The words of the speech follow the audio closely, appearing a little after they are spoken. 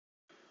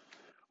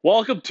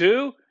Welcome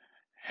to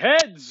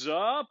Heads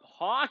Up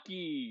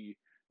Hockey.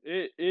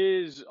 It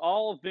is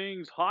all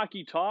things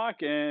hockey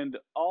talk and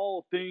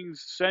all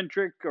things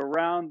centric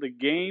around the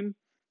game,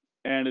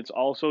 and it's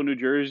also New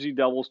Jersey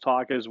Devils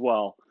talk as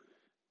well.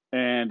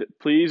 And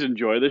please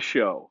enjoy the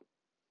show.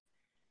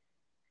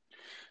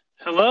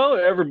 Hello,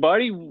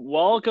 everybody.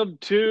 Welcome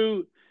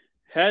to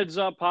Heads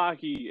Up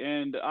Hockey,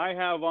 and I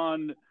have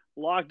on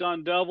Locked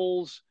On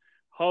Devils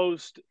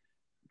host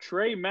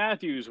Trey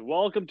Matthews.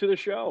 Welcome to the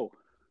show.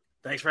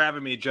 Thanks for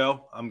having me,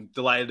 Joe. I'm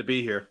delighted to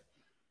be here.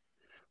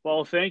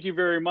 Well, thank you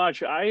very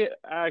much. I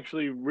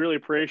actually really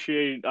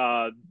appreciate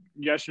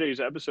yesterday's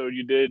episode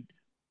you did.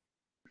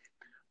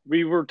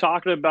 We were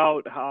talking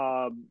about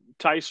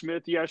Ty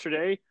Smith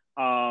yesterday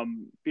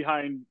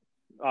behind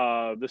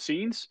the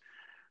scenes,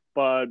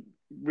 but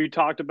we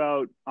talked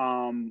about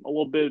a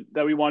little bit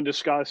that we want to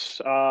discuss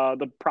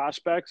the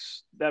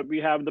prospects that we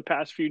have in the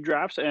past few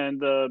drafts and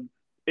the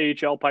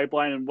AHL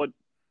pipeline and what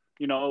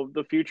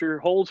the future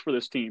holds for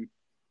this team.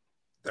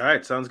 All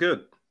right, sounds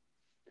good.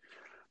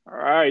 All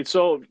right.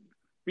 So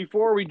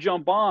before we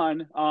jump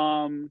on,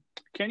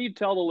 can you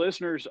tell the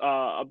listeners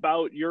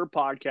about your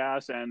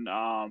podcast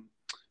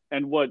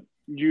and what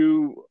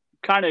you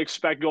kind of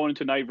expect going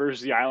tonight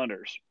versus the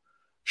Islanders?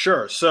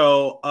 Sure.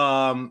 So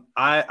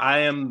I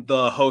am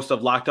the host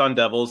of Locked On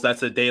Devils.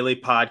 That's a daily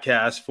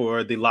podcast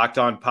for the Locked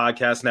On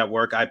Podcast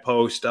Network. I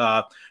post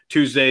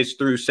Tuesdays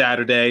through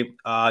Saturday,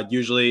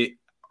 usually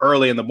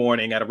early in the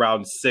morning at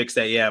around 6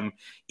 a.m.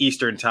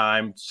 Eastern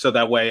time. So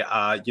that way,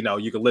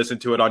 you can listen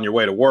to it on your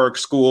way to work,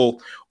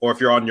 school, or if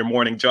you're on your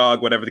morning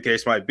jog, whatever the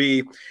case might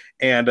be.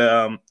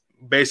 And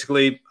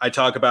basically, I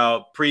talk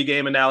about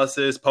pregame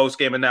analysis,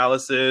 postgame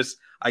analysis.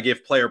 I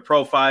give player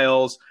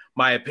profiles,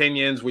 my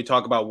opinions. We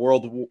talk about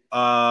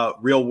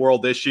real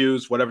world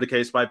issues, whatever the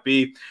case might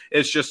be.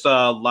 It's just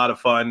a lot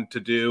of fun to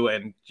do.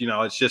 And,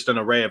 it's just an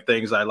array of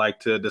things I like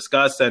to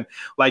discuss. And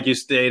like you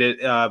stated,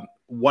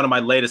 one of my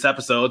latest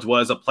episodes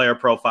was a player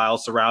profile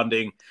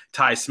surrounding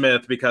Ty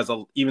Smith, because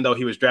even though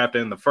he was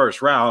drafted in the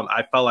first round,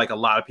 I felt like a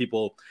lot of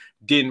people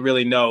didn't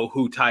really know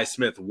who Ty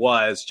Smith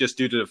was, just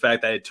due to the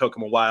fact that it took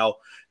him a while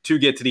to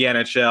get to the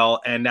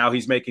NHL, and now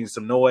he's making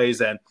some noise.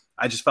 And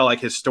I just felt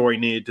like his story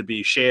needed to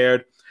be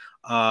shared.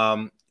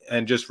 And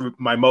just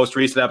my most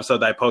recent episode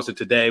that I posted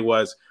today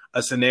was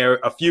a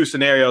few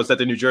scenarios that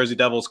the New Jersey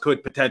Devils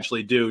could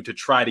potentially do to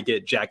try to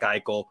get Jack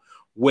Eichel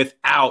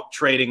without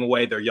trading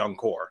away their young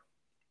core.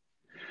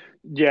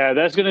 Yeah,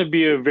 that's going to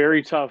be a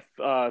very tough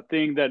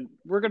thing that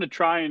we're going to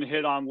try and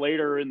hit on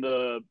later in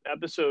the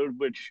episode,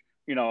 which,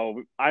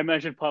 I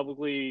mentioned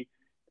publicly.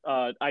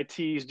 I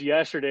teased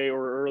yesterday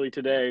or early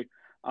today.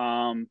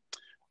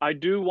 I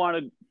do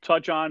want to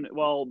touch on,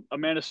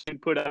 Amanda Singh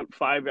put out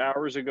 5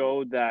 hours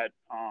ago that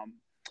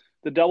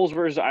the Devils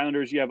versus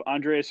Islanders, you have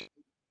Andreas,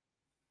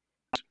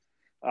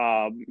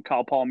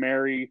 Kyle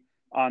Palmieri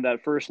on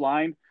that first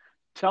line.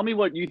 Tell me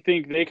what you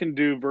think they can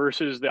do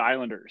versus the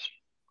Islanders.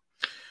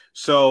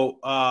 So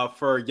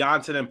for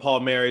Janssen and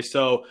Palmieri,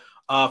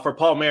 for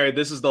Palmieri,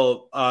 this is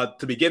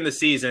to begin the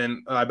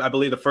season. I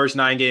believe the first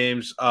 9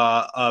 games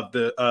of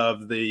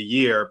the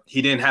year,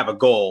 he didn't have a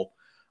goal,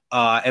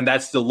 and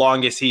that's the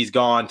longest he's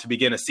gone to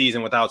begin a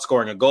season without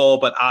scoring a goal.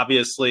 But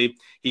obviously,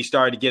 he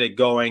started to get it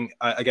going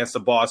against the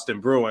Boston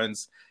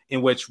Bruins,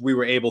 in which we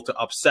were able to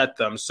upset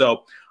them.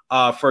 So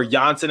for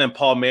Janssen and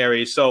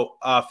Palmieri. So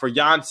for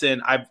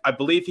Janssen, I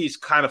believe he's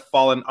kind of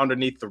fallen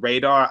underneath the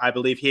radar. I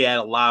believe he had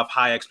a lot of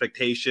high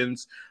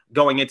expectations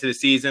going into the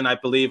season. I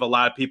believe a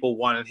lot of people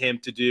wanted him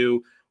to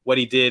do what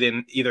he did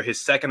in either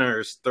his second or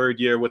his third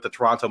year with the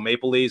Toronto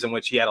Maple Leafs, in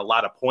which he had a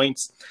lot of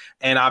points.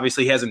 And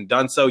obviously he hasn't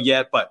done so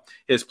yet, but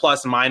his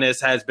plus minus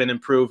has been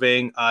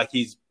improving.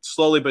 He's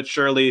slowly but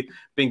surely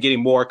been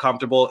getting more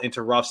comfortable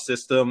into Ruff's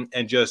system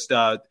and just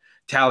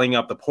tallying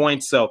up the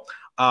points. So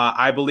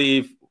I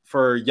believe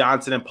for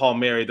Janssen and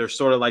Palmieri, they're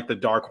sort of like the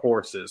dark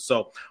horses.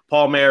 So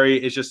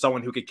Palmieri is just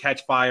someone who could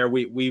catch fire.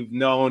 We've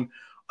known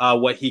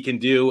what he can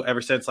do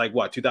ever since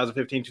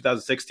 2015,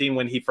 2016,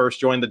 when he first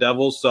joined the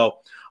Devils. So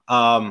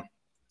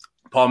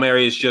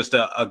Palmieri is just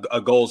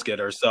a goals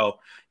getter. So,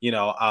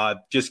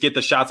 just get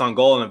the shots on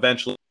goal and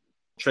eventually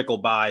trickle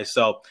by.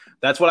 So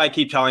that's what I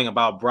keep telling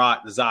about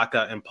Bratt,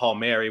 Zacha, and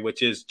Palmieri,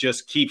 which is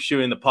just keep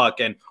shooting the puck,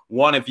 and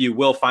one of you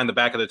will find the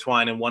back of the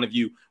twine and one of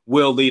you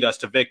will lead us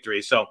to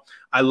victory. So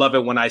I love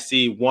it when I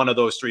see one of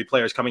those 3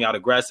 players coming out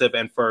aggressive.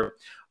 And for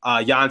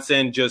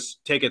Janssen,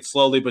 just take it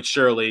slowly but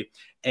surely.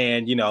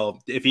 And,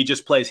 if he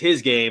just plays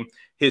his game,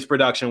 his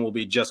production will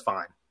be just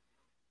fine.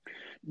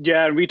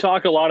 Yeah, and we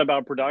talk a lot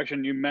about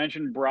production. You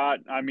mentioned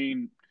Bratt. I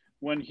mean,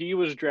 when he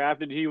was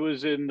drafted, he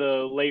was in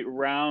the late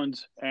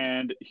rounds,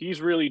 and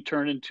he's really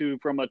turned into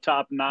from a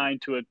top 9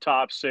 to a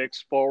top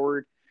 6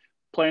 forward,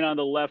 playing on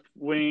the left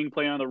wing,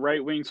 playing on the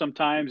right wing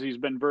sometimes. He's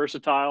been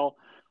versatile.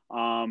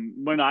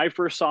 When I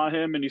first saw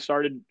him and he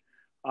started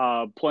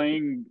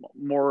playing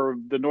more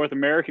of the North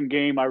American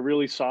game, I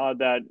really saw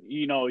that,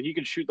 he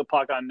could shoot the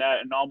puck on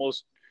net, and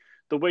almost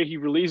the way he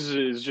releases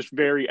it is just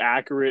very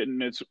accurate,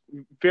 and it's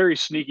very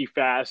sneaky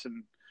fast.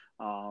 And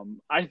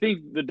I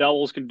think the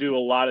Devils can do a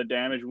lot of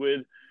damage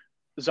with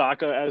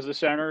Zaka as the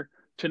center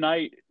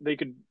tonight. They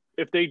could,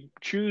 if they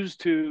choose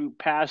to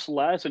pass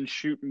less and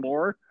shoot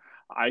more.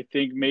 I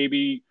think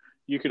maybe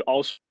you could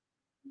also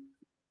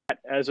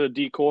as a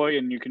decoy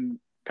and you can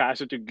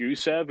pass it to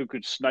Gusev who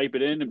could snipe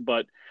it in.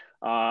 But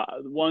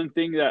one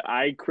thing that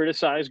I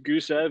criticize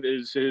Gusev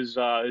is his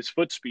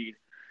foot speed.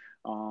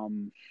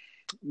 Um,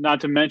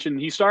 Not to mention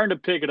he's starting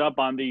to pick it up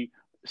on the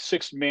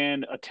six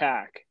man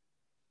attack.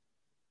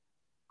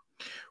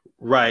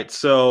 Right.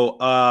 So,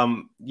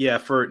 yeah,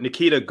 for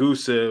Nikita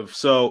Gusev.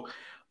 So,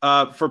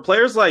 for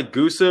players like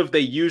Gusev, they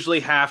usually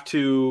have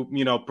to,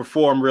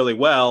 perform really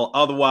well.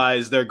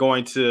 Otherwise, they're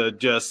going to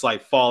just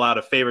like fall out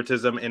of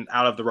favoritism and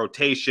out of the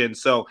rotation.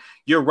 So,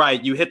 you're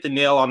right. You hit the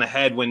nail on the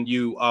head when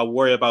you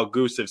worry about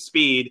Gusev's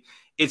speed.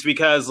 It's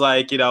because,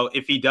 like,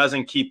 if he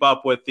doesn't keep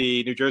up with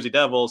the New Jersey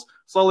Devils,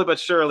 slowly but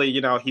surely,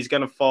 he's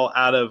going to fall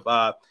out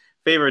of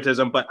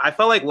favoritism. But I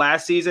felt like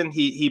last season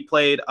he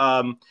played.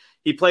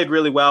 He played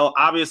really well.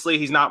 Obviously,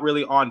 he's not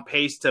really on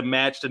pace to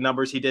match the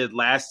numbers he did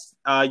last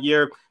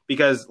year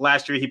because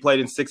last year he played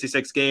in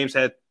 66 games,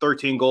 had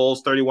 13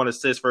 goals, 31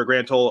 assists for a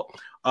grand total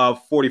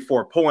of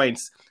 44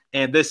 points.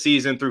 And this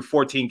season, through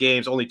 14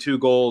 games, only 2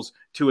 goals,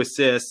 2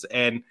 assists,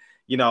 and,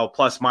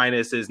 plus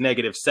minus is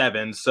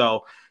 -7.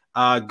 So,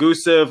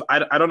 Gusev,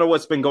 I don't know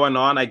what's been going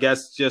on. I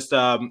guess just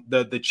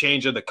the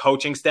change of the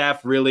coaching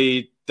staff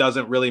really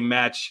doesn't really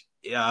match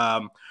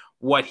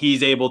what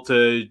he's able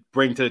to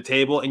bring to the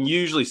table. And you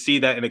usually see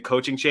that in a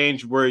coaching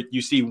change where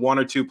you see one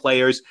or two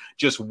players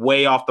just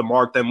way off the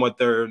mark than what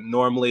they're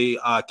normally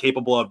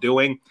capable of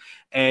doing.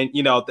 And,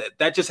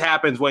 that just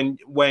happens when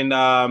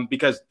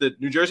because the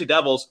New Jersey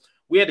Devils,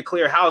 we had to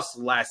clear house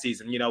last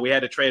season. We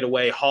had to trade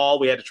away Hall.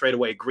 We had to trade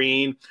away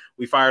Green.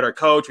 We fired our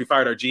coach. We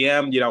fired our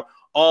GM,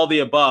 all the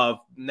above.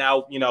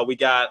 Now, we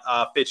got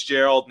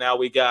Fitzgerald. Now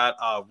we got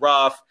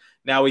Ruff.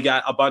 Now we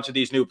got a bunch of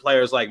these new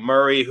players like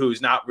Murray,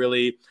 who's not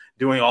really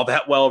doing all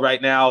that well right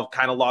now,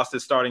 kind of lost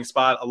his starting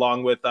spot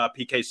along with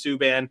PK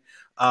Subban.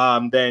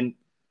 Then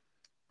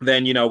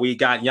we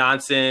got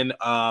Janssen,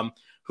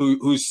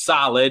 who's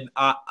solid.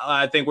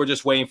 I think we're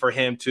just waiting for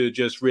him to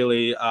just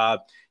really,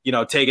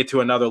 take it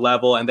to another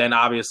level. And then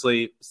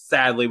obviously,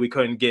 sadly, we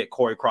couldn't get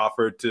Corey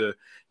Crawford to,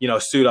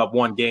 suit up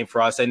one game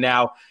for us. And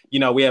now,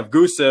 we have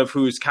Gusev,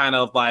 who's kind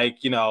of like,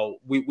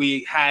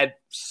 we had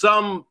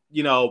some,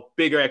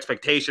 bigger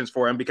expectations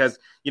for him because,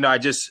 I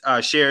just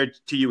shared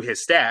to you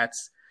his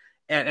stats.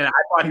 And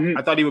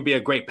I thought he would be a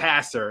great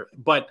passer.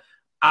 But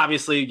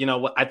obviously,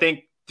 I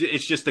think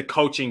it's just the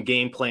coaching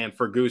game plan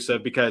for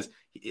Gusev because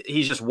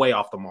he's just way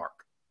off the mark.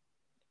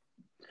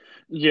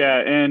 Yeah,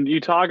 and you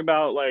talk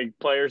about like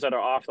players that are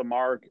off the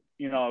mark.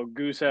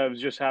 Gusev's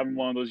just having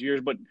one of those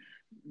years. But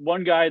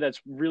one guy that's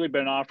really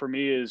been off for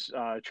me is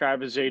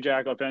Travis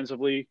Zajac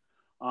offensively.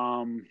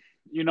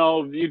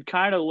 You'd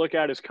kind of look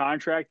at his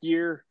contract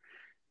year.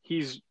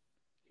 He's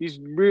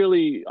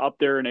really up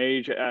there in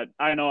age.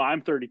 I know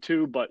I'm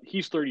 32, but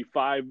he's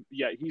 35.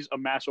 Yet he's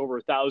amassed over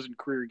 1,000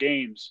 career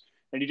games,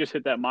 and he just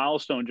hit that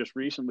milestone just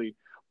recently.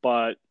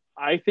 But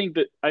I think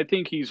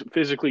he's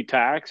physically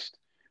taxed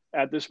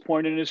at this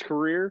point in his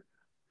career,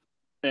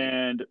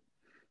 and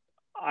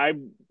I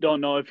don't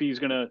know if he's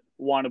gonna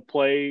want to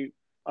play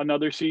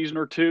another season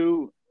or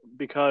two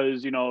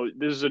because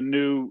this is a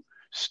new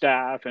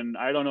staff, and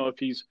I don't know if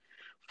he's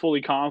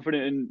fully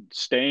confident in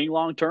staying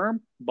long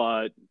term,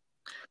 but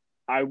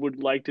I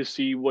would like to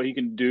see what he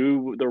can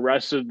do the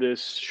rest of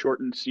this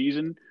shortened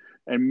season.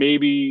 And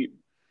maybe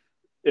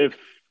if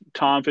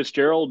Tom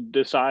Fitzgerald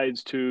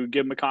decides to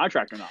give him a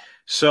contract or not.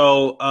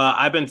 So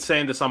I've been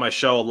saying this on my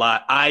show a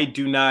lot. I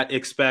do not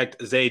expect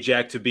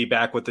Zajac to be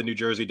back with the New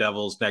Jersey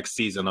Devils next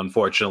season,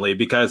 unfortunately,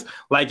 because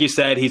like you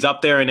said, he's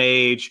up there in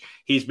age.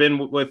 He's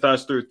been with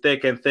us through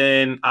thick and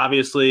thin.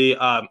 Obviously,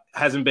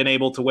 hasn't been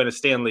able to win a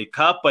Stanley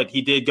Cup, but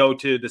he did go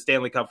to the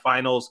Stanley Cup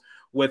Finals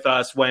with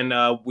us when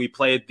we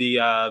played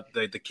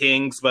the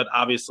Kings. But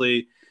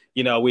obviously,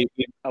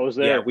 I was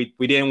there. Yeah,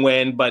 we didn't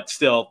win, but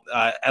still,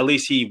 at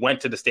least he went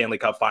to the Stanley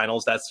Cup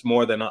Finals. That's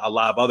more than a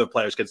lot of other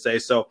players could say.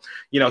 So,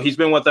 he's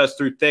been with us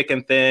through thick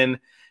and thin.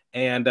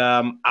 And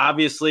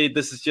obviously,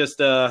 this is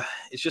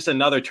it's just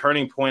another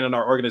turning point in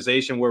our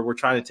organization where we're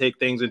trying to take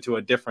things into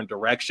a different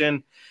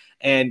direction.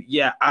 And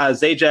yeah,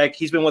 Zajac,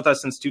 he's been with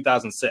us since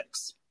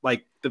 2006.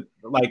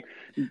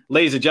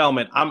 Ladies and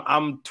gentlemen,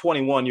 I'm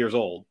 21 years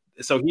old.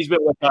 So he's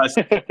been with us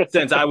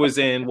since I was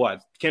in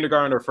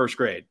kindergarten or first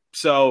grade.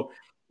 So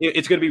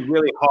it's going to be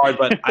really hard,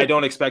 but I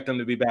don't expect him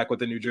to be back with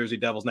the New Jersey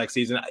Devils next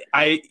season.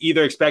 I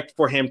either expect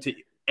for him to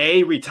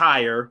A,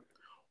 retire,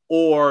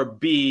 or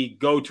B,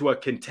 go to a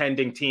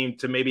contending team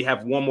to maybe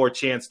have one more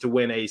chance to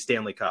win a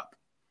Stanley Cup.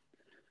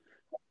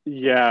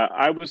 Yeah,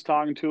 I was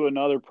talking to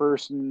another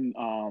person,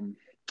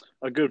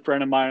 a good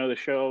friend of mine on the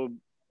show,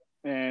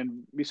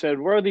 and we said,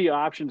 what are the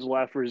options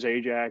left for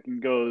Zajac?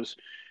 And goes,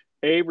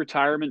 A,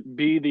 retirement,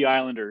 B, the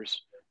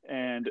Islanders.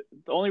 And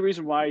the only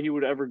reason why he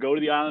would ever go to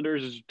the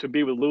Islanders is to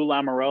be with Lou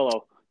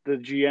Lamoriello, the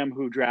GM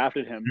who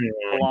drafted him,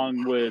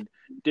 along with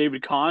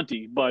David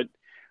Conti. But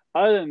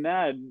Other than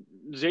that,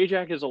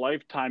 Zajac is a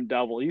lifetime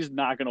Devil. He's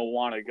not going to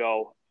want to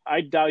go.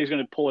 I doubt he's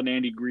going to pull an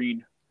Andy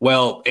Green.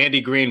 Well,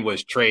 Andy Green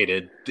was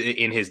traded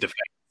in his defense.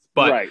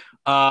 But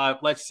Right.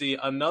 let's see,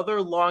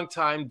 another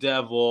longtime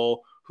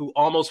Devil who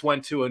almost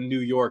went to a New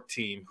York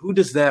team. Who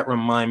does that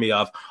remind me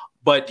of?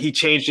 But he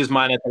changed his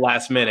mind at the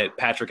last minute,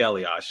 Patrick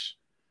Elias.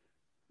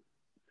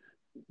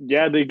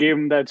 Yeah, they gave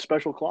him that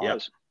special Yep.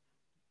 clause.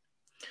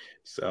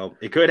 So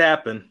it could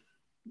happen.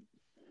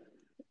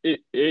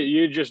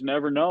 You just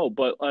never know.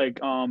 But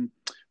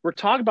we're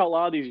talking about a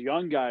lot of these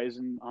young guys,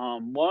 and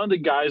one of the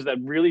guys that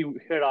really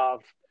hit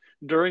off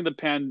during the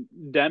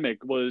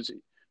pandemic was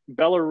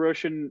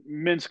Belarusian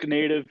Minsk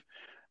native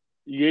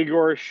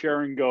Yegor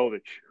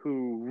Sharangovich,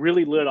 who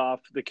really lit off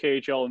the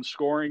KHL in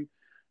scoring,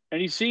 and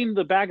he's seen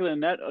the back of the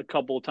net a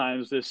couple of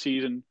times this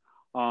season.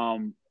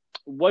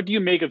 What do you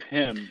make of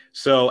him?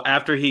 So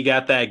after he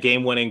got that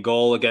game-winning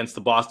goal against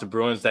the Boston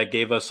Bruins that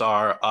gave us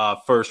our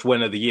first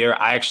win of the year,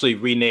 I actually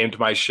renamed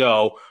my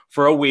show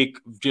for a week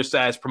just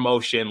as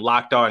promotion,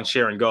 Locked On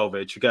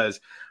Sharangovich, because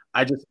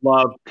I just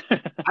love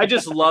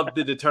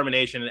the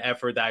determination and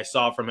effort that I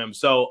saw from him.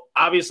 So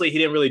obviously he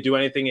didn't really do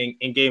anything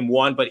in game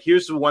one, but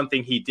here's the one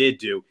thing he did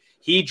do.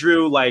 He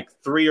drew like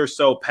 3 or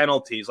so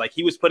penalties. Like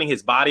he was putting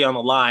his body on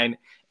the line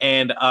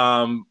and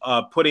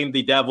putting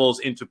the Devils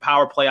into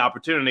power play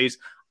opportunities.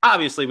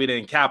 Obviously, we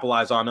didn't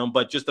capitalize on them,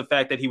 but just the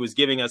fact that he was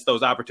giving us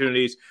those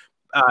opportunities,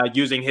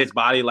 using his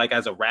body like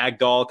as a rag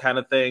doll kind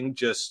of thing,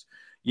 just,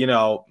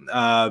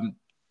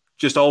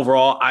 just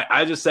overall,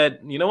 I just said,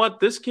 you know what,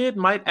 this kid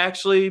might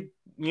actually,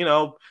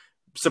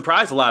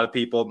 surprise a lot of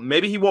people.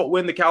 Maybe he won't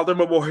win the Calder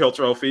Memorial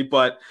Trophy,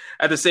 but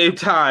at the same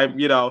time,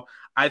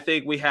 I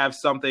think we have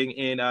something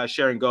in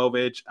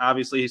Sharangovich.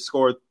 Obviously, he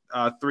scored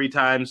 3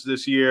 times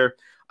this year.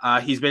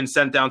 He's been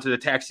sent down to the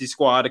taxi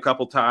squad a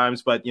couple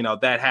times, but,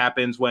 that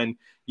happens when,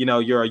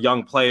 you're a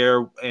young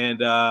player.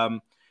 And,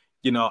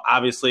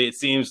 obviously it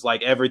seems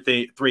like every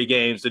 3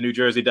 games, the New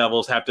Jersey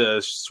Devils have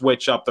to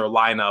switch up their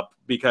lineup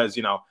because,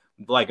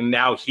 like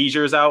now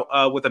Heezer's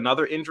out with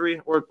another injury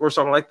or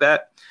something like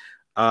that.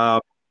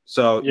 For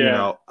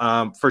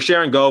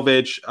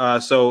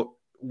Sharangovich, so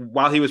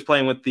while he was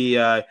playing with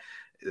the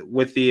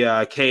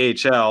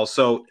KHL,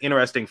 so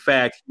interesting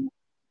fact.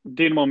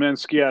 Dynamo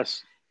Minsk,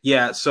 yes.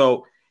 Yeah,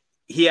 so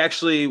he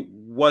actually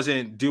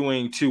wasn't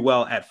doing too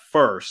well at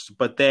first,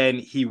 but then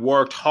he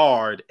worked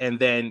hard and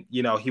then,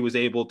 he was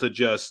able to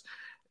just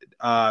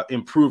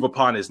improve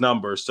upon his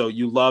numbers. So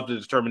you love the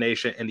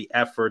determination and the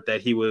effort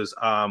that he was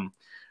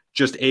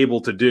just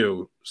able to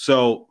do.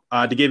 So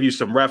to give you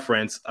some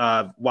reference,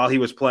 while he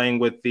was playing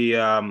with the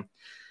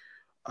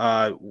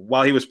AHL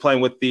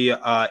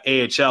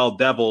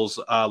Devils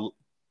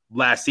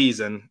last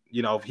season,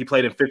 he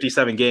played in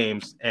 57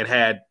 games and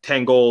had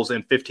 10 goals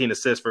and 15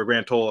 assists for a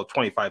grand total of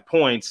 25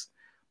 points.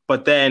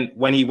 But then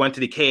when he went to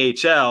the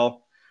KHL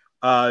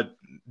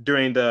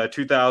during the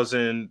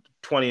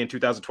 2020 and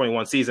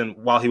 2021 season,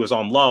 while he was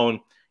on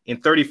loan,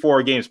 in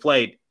 34 games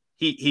played,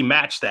 he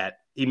matched that.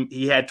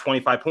 He had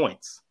 25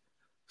 points.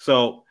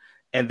 So,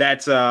 and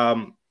that's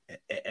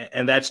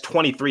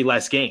 23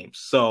 less games.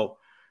 So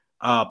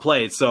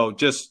played. So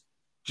just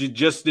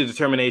the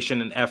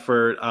determination and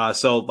effort.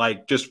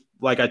 Just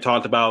like I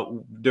talked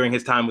about during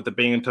his time with the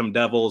Binghamton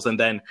Devils, and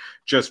then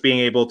just being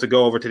able to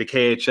go over to the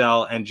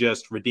KHL and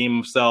just redeem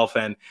himself.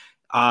 And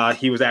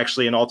he was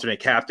actually an alternate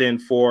captain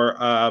for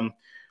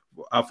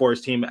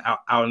his team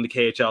out in the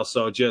KHL.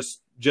 So just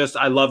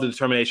I love the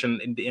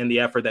determination and the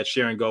effort that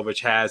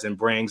Sharangovich has and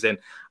brings. And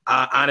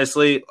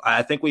honestly,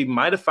 I think we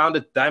might have found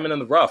a diamond in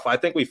the rough. I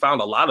think we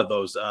found a lot of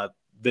those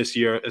this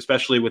year,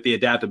 especially with the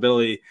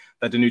adaptability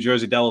that the New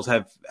Jersey Devils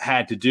have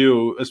had to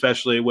do,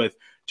 especially with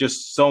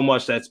just so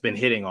much that's been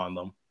hitting on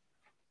them.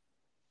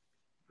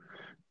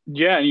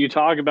 Yeah, and you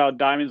talk about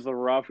diamonds in the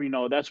rough.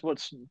 That's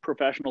what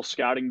professional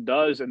scouting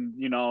does. And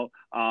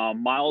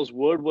Miles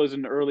Wood was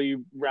an early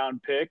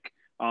round pick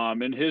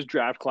in his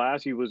draft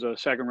class. He was a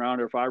second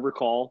rounder, if I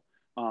recall.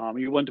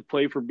 He went to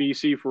play for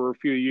BC for a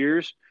few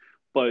years,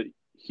 but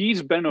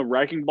he's been a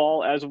wrecking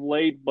ball as of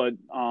late. But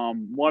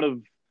one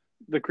of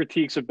the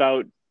critiques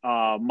about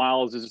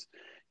Miles is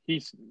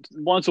he's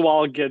once in a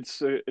while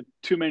gets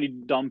too many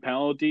dumb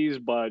penalties,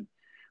 but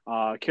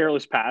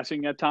careless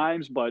passing at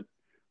times. But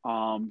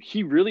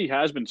he really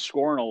has been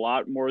scoring a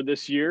lot more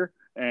this year,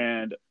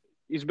 and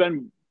he's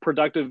been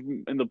productive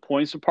in the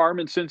points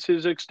department since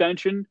his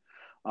extension.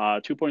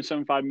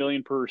 $2.75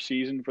 million per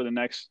season for the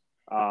next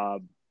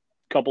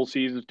couple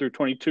seasons through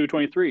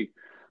 22-23.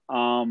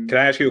 Can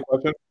I ask you a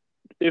question?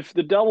 If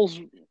the Devils,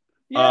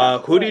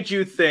 who did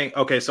you think?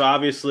 Okay, so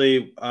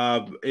obviously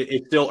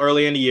it's still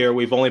early in the year.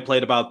 We've only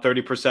played about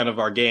 30% of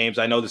our games.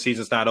 I know the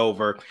season's not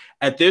over.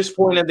 At this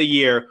point in the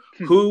year,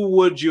 who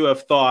would you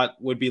have thought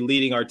would be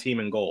leading our team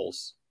in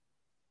goals?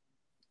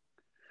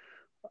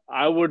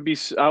 I would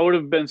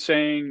have been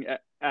saying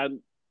at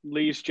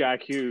least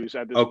Jack Hughes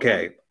at this point.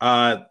 Okay.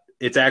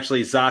 It's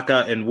actually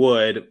Zacha and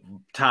Wood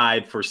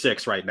tied for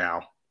 6 right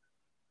now.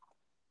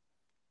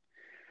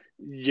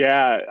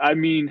 Yeah, I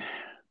mean,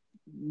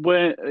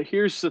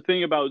 here's the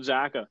thing about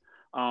Zacha.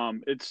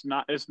 It's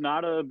not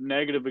a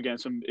negative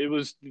against him. It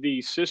was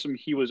the system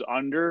he was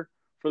under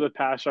for the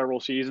past several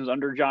seasons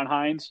under John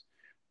Hines.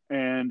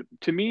 And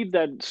to me,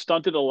 that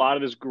stunted a lot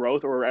of his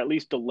growth, or at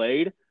least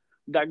delayed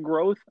that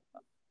growth.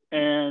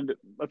 And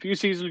a few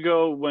seasons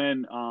ago,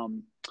 when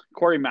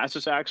Corey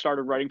Masisak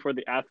started writing for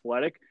The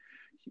Athletic,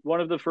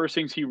 one of the first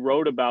things he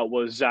wrote about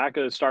was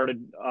Zaka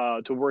started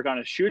to work on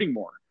his shooting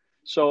more.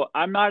 So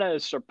I'm not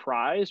as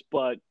surprised,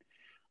 but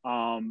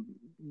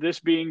this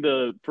being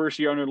the first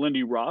year under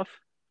Lindy Ruff,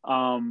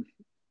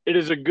 it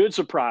is a good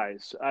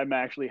surprise. I'm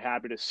actually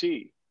happy to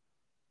see.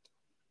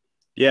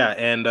 Yeah,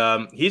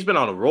 and he's been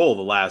on a roll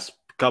the last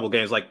couple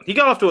games. Like he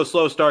got off to a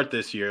slow start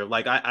this year.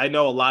 Like I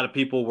know a lot of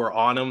people were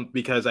on him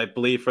because I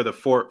believe for the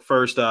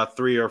first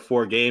 3 or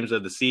 4 games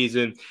of the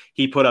season,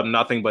 he put up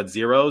nothing but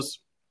zeros.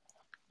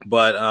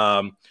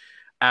 But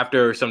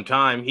after some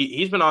time,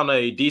 he's been on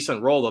a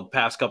decent roll the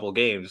past couple of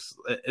games,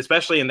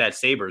 especially in that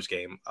Sabres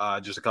game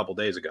just a couple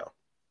days ago.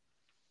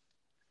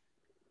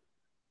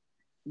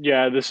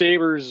 Yeah, the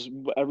Sabres,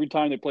 every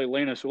time they play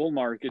Linus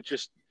Ullmark, it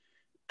just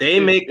They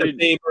make the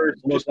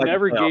Sabres look just like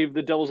never gave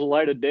the Devils a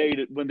light of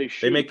day when they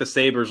shoot. They make the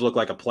Sabres look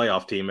like a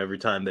playoff team every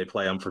time they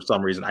play them for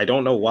some reason. I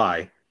don't know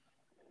why.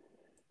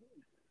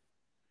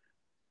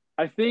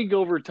 I think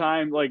over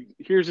time, like,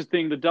 here's the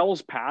thing: the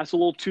Devils pass a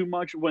little too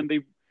much when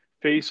they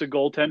face a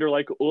goaltender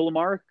like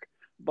Ullmark.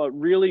 But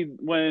really,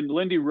 when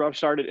Lindy Ruff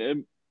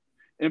started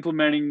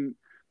implementing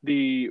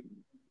the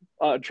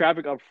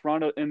traffic up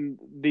front and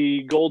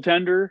the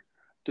goaltender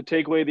to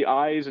take away the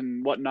eyes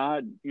and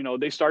whatnot,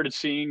 they started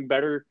seeing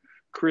better,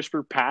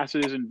 crisper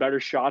passes and better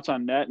shots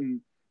on net,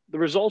 and the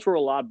results were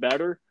a lot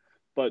better.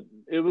 But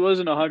it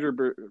wasn't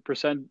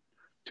 100%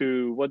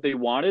 to what they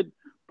wanted.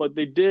 But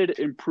they did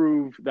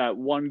improve that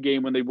one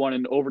game when they won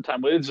in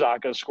overtime with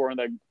Zacha scoring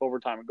that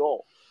overtime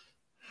goal.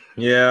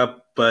 Yeah,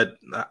 but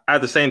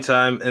at the same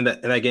time, in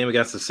that game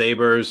against the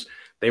Sabres,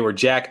 they were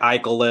Jack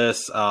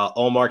Eichel-less.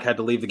 Ullmark had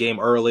to leave the game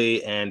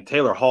early, and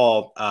Taylor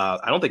Hall,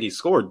 I don't think he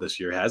scored this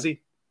year, has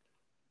he?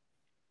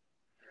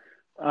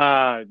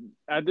 At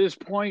this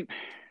point,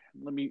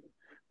 let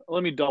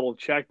me double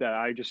check that.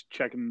 I just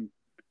checking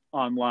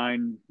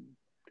online.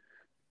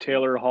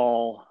 Taylor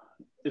Hall.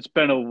 It's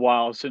been a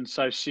while since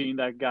I've seen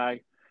that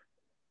guy.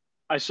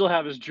 I still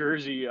have his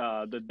jersey,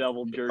 the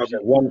Devil jersey.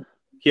 Okay,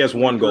 he has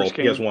one goal.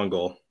 He has one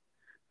goal.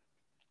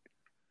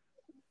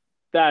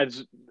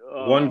 That's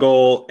one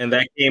goal, and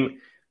that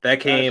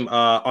came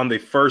on the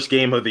first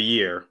game of the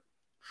year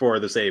for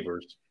the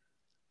Sabres.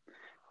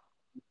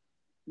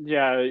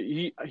 Yeah,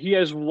 he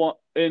has one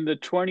in the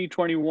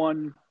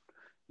 2021.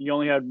 He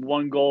only had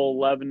one goal,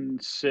 11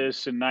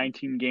 assists in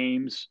 19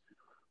 games.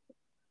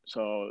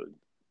 So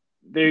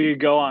there you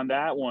go on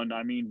that one.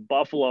 I mean,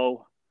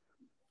 Buffalo.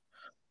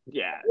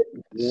 Yeah,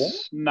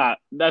 that's not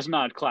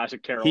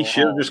classic Taylor Hall. He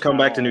should have just come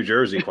back to New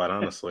Jersey, quite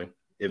honestly.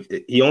 If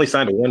he only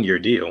signed a 1-year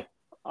deal.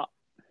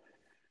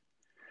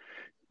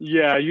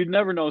 Yeah, you'd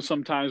never know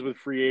sometimes with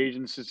free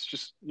agents. It's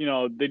just,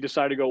 they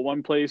decide to go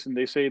one place and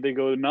they say they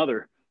go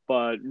another.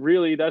 But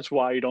really, that's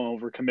why you don't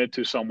overcommit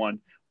to someone.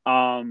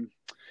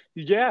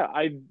 Yeah,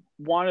 I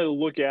want to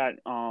look at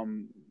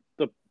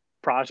the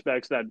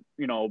prospects that,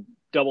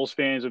 Devils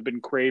fans have been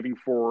craving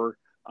for.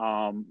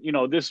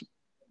 This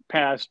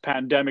past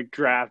pandemic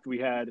draft, we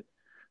had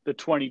the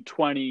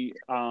 2020.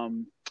 A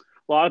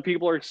lot of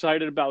people are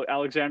excited about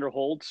Alexander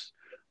Holtz,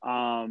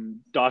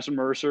 Dawson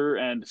Mercer,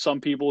 and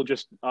some people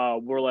just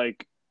were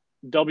like,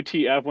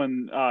 WTF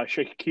when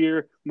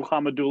Shakir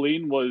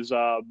Muhammadulin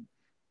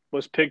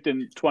was picked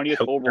in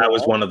 20th overall. I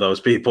was one of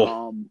those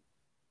people.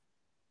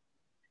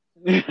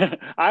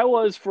 I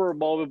was for a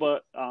moment,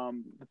 but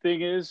the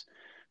thing is,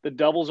 the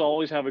Devils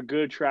always have a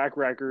good track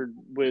record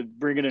with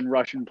bringing in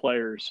Russian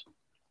players.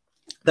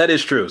 That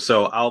is true.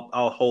 So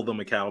I'll hold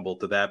them accountable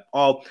to that.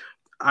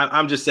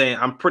 I'm just saying,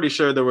 I'm pretty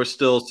sure there were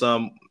still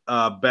some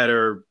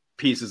better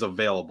pieces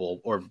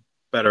available or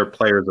better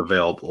players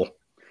available.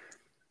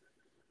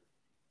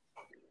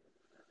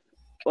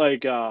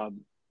 Like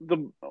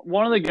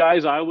one of the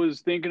guys I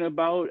was thinking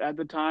about at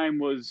the time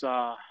was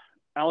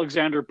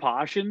Alexander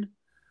Pashin,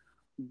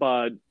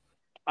 but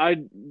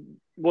I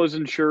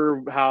wasn't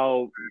sure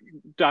how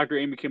Dr.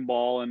 Amy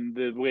Kimball and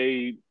the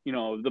way,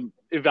 the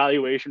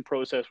evaluation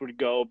process would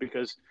go,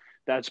 because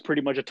that's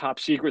pretty much a top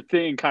secret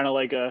thing, kind of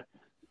like a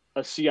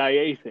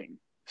CIA thing.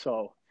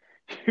 So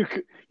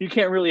you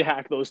can't really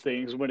hack those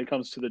things when it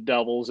comes to the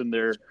Devils and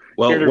their.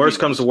 Well, worst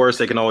comes to worst,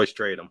 they can always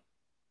trade them.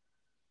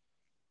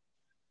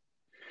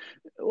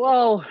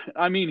 Well,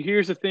 I mean,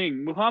 here's the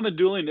thing.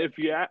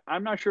 Muhammadulin,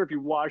 I'm not sure if you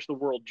watched the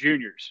World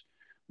Juniors,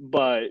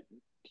 but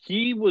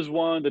he was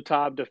one of the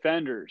top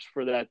defenders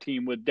for that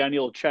team with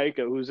Daniil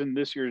Chaika, who's in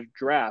this year's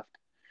draft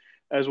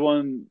as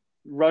one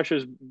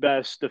Russia's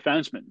best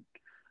defensemen.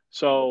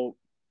 So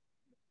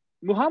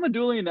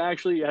Muhammadulin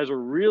actually has a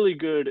really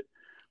good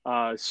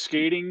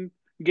skating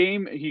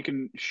game. He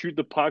can shoot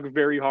the puck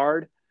very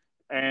hard,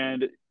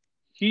 and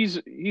he's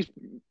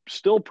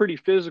still pretty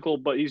physical,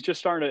 but he's just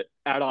starting to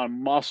add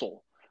on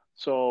muscle.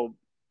 So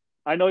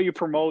I know you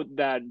promote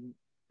that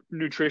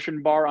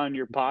nutrition bar on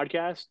your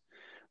podcast.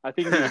 I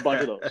think he needs a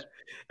bunch of those.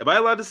 Am I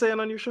allowed to say it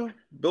on your show?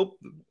 Bill?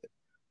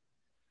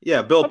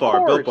 Yeah, Built Of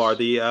Bar, Built Bar, course.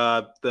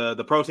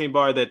 the protein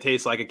bar that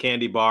tastes like a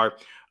candy bar.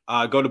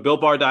 Go to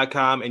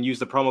builtbar.com and use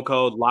the promo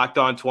code locked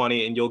on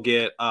 20 and you'll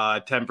get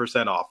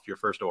 10% off your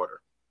first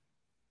order.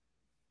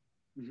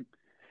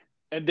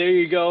 And there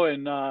you go.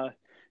 And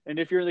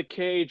if you're in the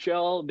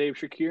KHL, Dave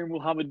Shakir and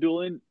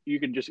Muhammadulin, you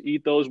can just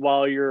eat those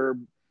while you're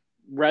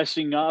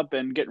resting up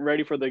and getting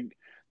ready for the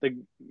the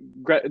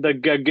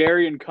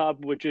Gagarin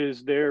Cup, which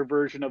is their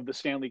version of the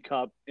Stanley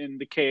Cup in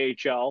the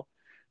KHL.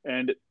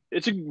 And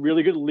it's a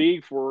really good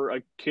league for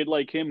a kid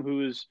like him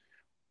who's,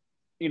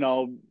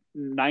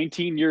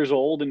 19 years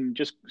old and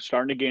just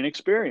starting to gain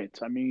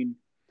experience. I mean,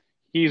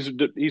 he's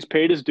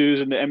paid his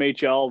dues in the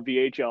MHL,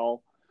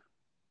 VHL.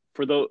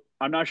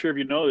 I'm not sure if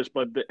you know this,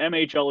 but the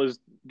MHL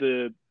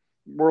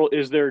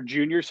is their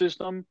junior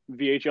system.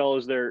 VHL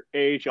is their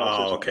AHL Oh,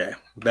 system. okay.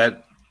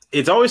 That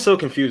it's always so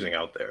confusing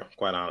out there,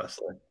 quite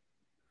honestly.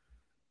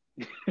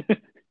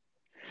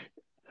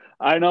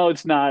 I know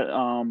it's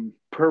not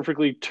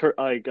perfectly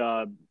like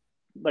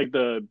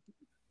the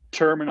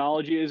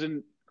terminology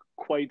isn't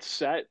quite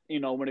set,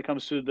 when it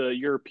comes to the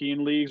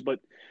European leagues, but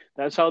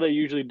that's how they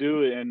usually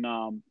do it.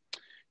 And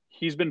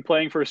he's been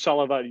playing for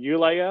Salavat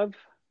Ulayev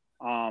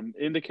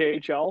in the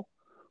KHL,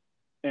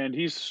 and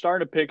he's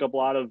starting to pick up a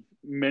lot of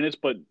minutes,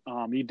 but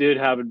he did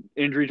have an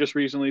injury just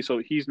recently, so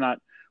he's not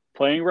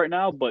playing right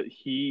now, but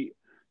he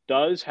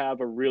does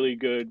have a really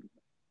good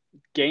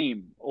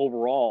game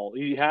overall.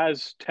 He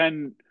has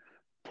 10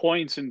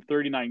 points in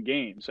 39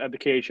 games at the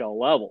KHL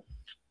level.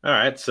 All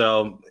right.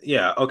 So,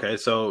 yeah. Okay.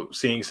 So,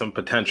 seeing some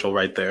potential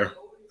right there.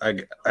 I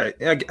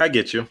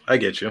get you. I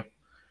get you.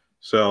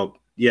 So,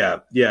 yeah.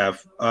 Yeah.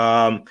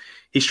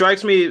 He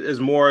strikes me as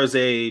more as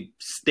a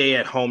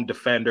stay-at-home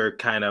defender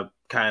kind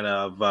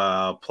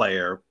of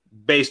player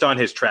based on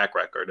his track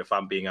record, if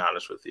I'm being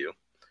honest with you,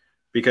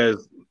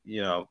 because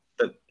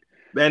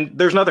and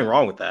there's nothing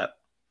wrong with that.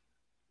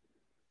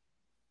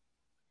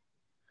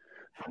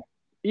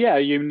 Yeah,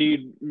 you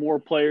need more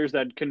players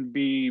that can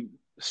be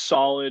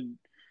solid,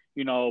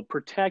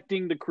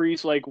 protecting the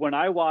crease. Like when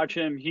I watch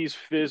him, he's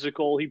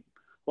physical. He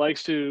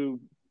likes to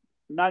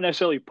not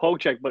necessarily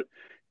poke check, but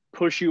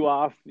push you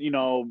off,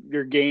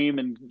 your game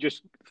and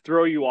just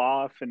throw you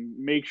off and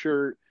make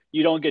sure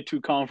you don't get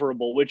too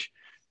comfortable, which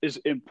is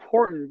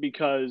important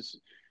because,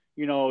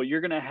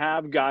 you're going to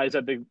have guys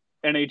at the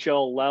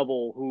NHL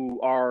level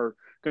who are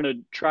going to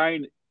try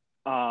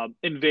and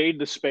invade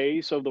the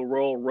space of the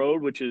Royal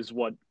Road, which is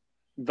what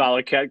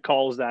Valaket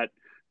calls that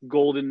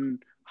golden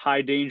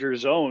high danger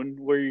zone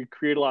where you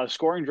create a lot of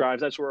scoring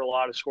drives. That's where a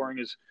lot of scoring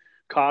is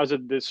caused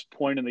at this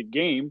point in the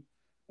game.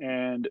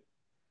 And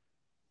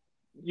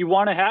you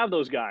want to have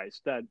those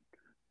guys that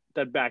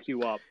back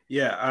you up.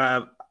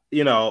 Yeah,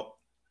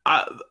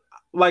 I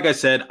like I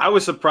said, I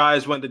was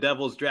surprised when the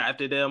Devils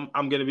drafted him.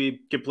 I'm going to be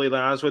completely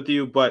honest with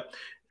you, but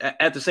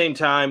at the same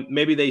time,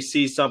 maybe they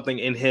see something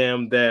in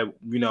him that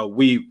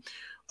we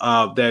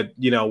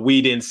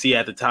didn't see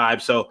at the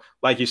time. So,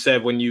 like you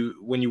said, when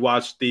you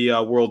watched the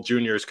World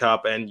Juniors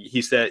Cup, and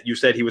you said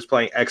he was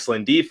playing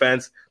excellent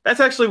defense. That's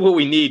actually what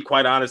we need,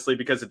 quite honestly,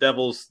 because the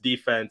Devils'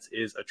 defense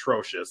is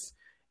atrocious.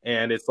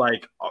 And it's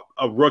like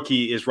a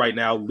rookie is right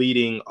now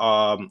leading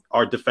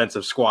our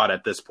defensive squad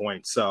at this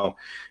point. So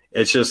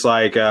it's just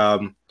like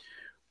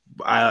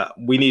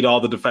we need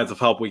all the defensive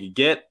help we could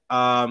get.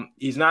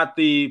 He's not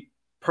the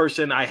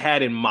person I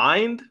had in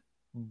mind,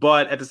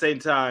 but at the same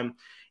time,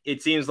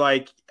 it seems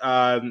like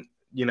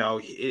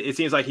it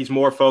seems like he's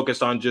more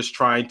focused on just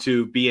trying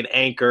to be an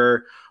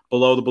anchor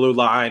below the blue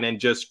line and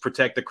just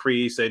protect the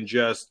crease, and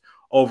just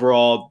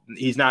overall,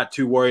 he's not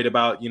too worried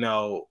about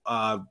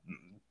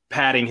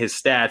padding his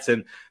stats.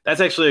 And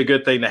that's actually a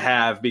good thing to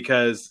have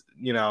because,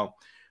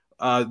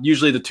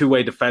 usually the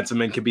two-way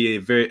defenseman can be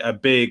a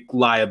big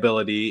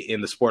liability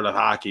in the sport of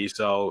hockey.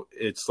 So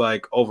it's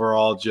like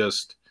overall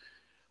just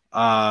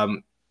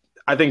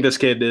I think this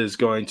kid is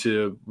going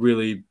to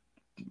really,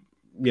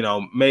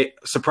 may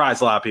surprise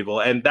a lot of people.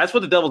 And that's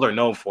what the Devils are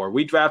known for.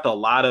 We draft a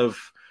lot of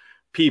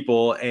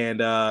people and,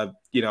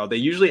 they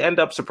usually end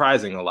up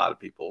surprising a lot of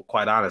people,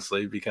 quite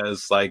honestly,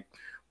 because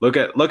look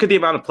at the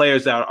amount of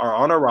players that are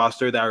on our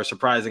roster that are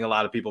surprising a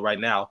lot of people right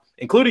now,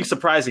 including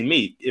surprising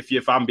me,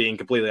 if I'm being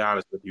completely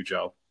honest with you,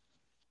 Joe.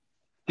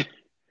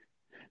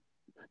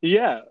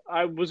 Yeah,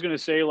 I was going to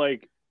say,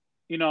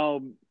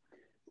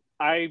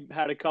 I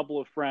had a couple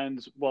of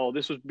friends. Well,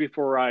 this was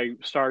before I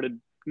started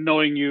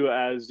knowing you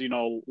as,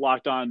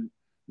 Locked On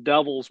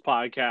Devils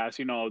podcast.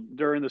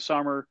 During the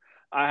summer,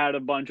 I had a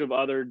bunch of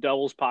other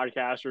Devils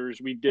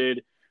podcasters. We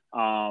did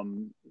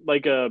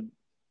like a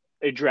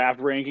draft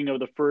ranking of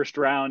the first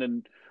round,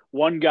 and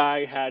one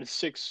guy had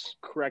 6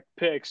 correct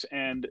picks,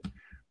 and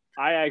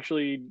I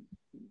actually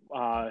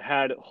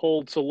had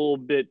Holtz a little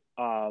bit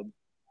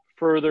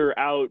further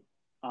out,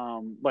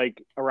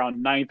 like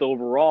around 9th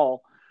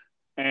overall,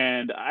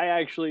 and I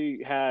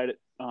actually had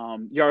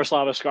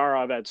Yaroslav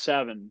Askarov at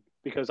 7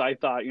 because I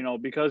thought,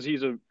 because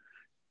he's a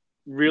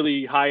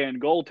really high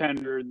end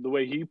goaltender, the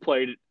way he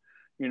played,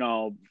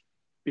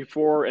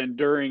 before and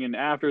during and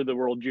after the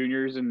World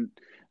Juniors, and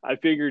I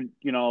figured,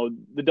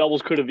 the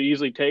Devils could have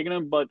easily taken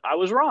him, but I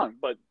was wrong.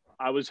 But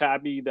I was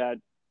happy that,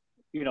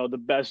 the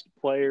best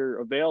player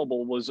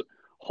available was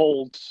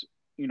Holtz,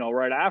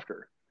 right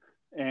after.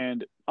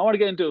 And I want to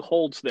get into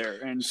Holtz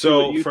there and see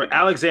what So you for think.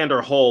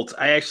 Alexander Holtz,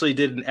 I actually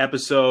did an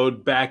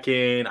episode back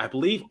in, I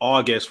believe,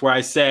 August, where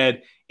I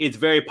said it's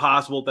very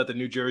possible that the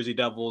New Jersey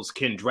Devils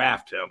can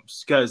draft him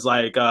because,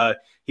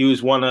 he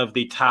was one of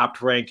the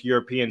top ranked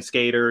European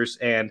skaters.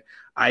 And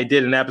I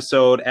did an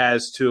episode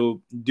as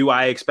to do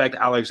I expect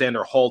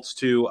Alexander Holtz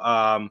to,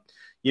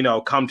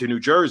 come to New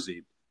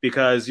Jersey?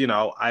 Because,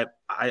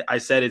 I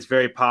said it's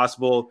very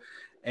possible.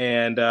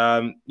 And,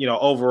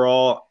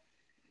 overall,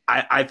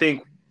 I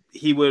think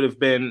he would have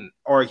been,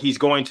 or he's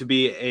going to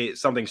be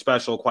something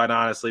special, quite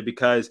honestly,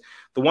 because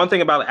the one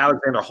thing about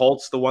Alexander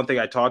Holtz, the one thing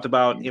I talked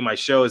about in my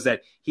show is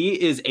that he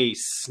is a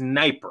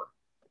sniper.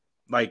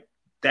 Like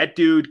that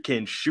dude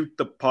can shoot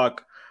the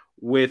puck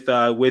with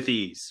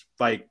ease.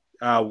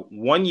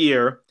 1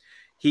 year,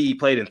 he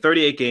played in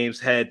 38 games,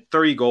 had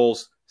 30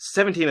 goals,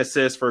 17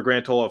 assists for a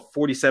grand total of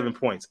 47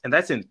 points, and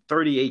that's in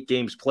 38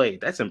 games played.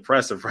 That's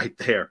impressive right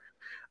there.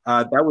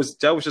 That was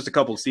just a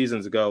couple of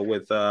seasons ago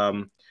with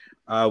a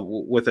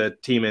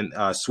team in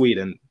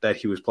Sweden that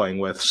he was playing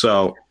with.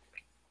 So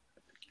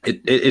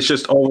it's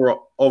just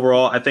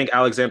overall, I think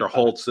Alexander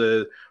Holtz,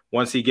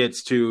 once he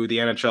gets to the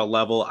NHL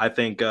level, I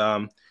think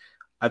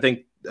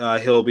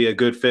he'll be a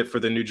good fit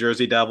for the New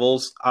Jersey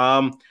Devils.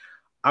 I'm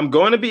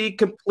going to be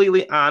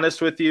completely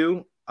honest with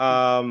you.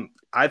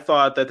 I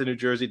thought that the New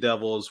Jersey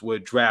Devils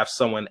would draft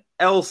someone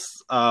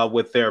else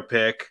with their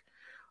pick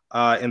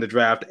in the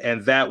draft,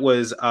 and that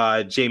was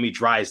Jamie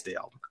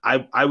Drysdale.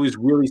 I was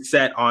really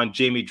set on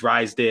Jamie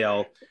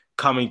Drysdale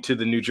coming to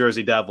the New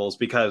Jersey Devils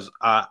because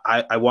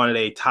I wanted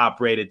a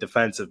top-rated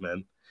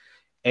defenseman.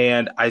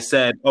 And I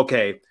said,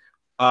 okay.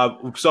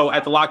 So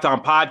at the Locked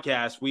On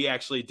podcast, we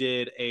actually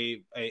did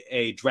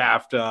a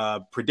draft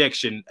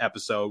prediction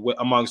episode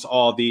amongst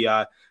all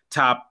the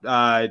top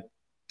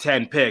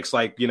 10 picks.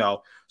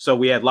 So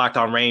we had Locked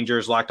On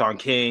Rangers, Locked On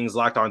Kings,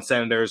 Locked On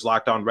Senators,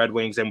 Locked On Red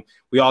Wings, and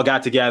we all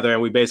got together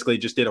and we basically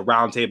just did a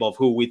roundtable of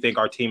who we think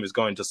our team is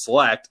going to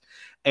select.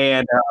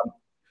 And,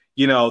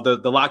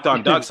 the Locked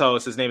On Ducks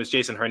host, his name is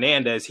Jason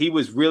Hernandez. He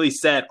was really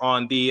set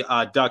on the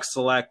Ducks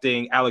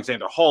selecting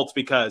Alexander Holtz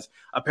because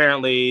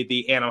apparently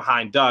the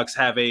Anaheim Ducks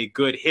have a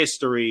good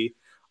history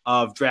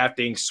of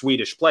drafting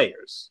Swedish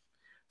players.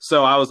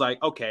 So I was like,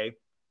 okay,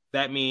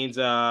 that means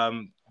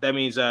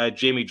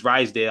Jamie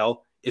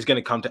Drysdale is going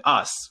to come to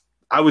us.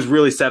 I was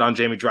really set on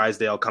Jamie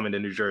Drysdale coming to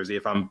New Jersey,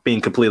 if I'm being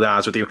completely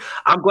honest with you.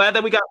 I'm glad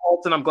that we got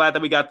Holtz, and I'm glad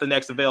that we got the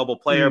next available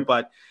player,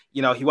 but,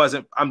 he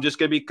wasn't – I'm just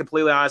going to be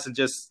completely honest and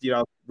just,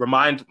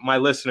 remind my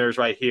listeners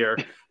right here,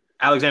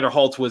 Alexander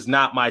Holtz was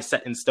not my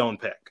set-in-stone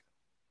pick.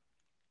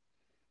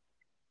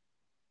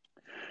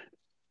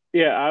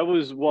 Yeah,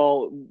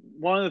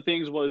 one of the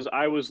things was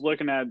I was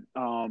looking at,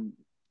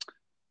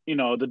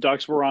 the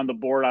Ducks were on the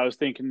board. I was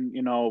thinking,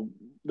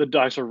 the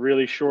Ducks are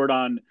really short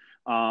on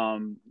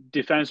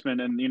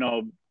defensemen,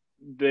 and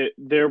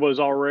there was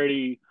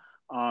already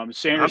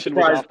Sanderson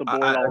was off the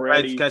board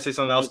already. Can I say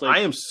something else? I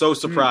am so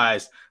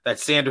surprised that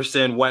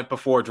Sanderson went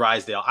before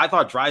Drysdale. I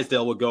thought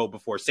Drysdale would go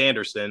before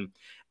Sanderson,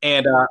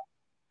 and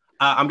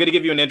I'm going to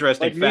give you an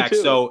interesting fact.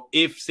 So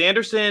if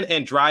Sanderson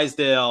and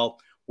Drysdale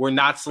were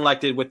not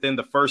selected within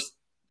the first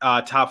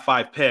top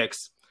 5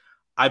 picks,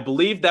 I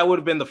believe that would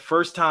have been the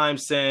first time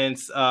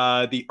since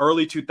the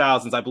early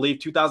 2000s. I believe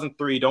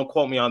 2003. Don't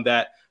quote me on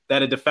that.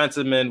 That a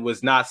defenseman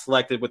was not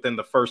selected within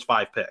the first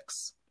 5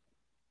 picks.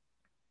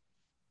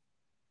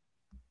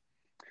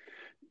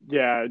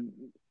 Yeah.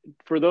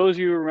 For those of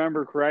you who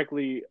remember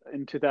correctly,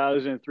 in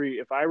 2003,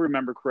 if I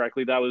remember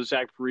correctly, that was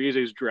Zach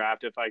Parise's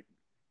draft, if I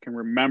can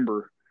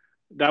remember.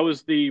 That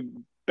was the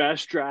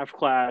best draft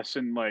class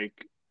in,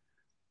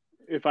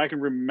 if I can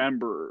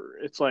remember,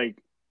 it's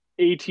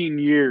 18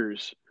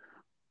 years.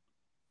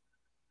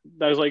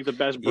 That was the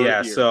best birth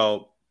year.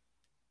 So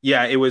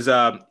it was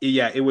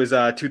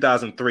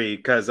 2003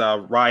 because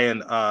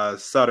Ryan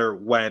Sutter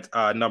went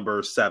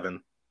number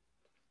 7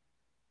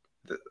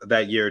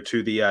 that year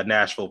to the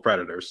Nashville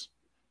Predators.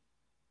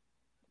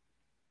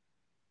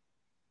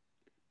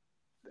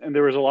 And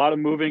there was a lot of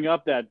moving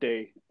up that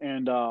day.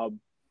 And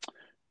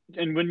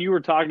when you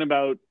were talking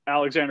about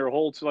Alexander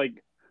Holtz,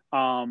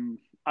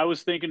 I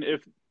was thinking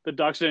if the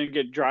Ducks didn't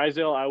get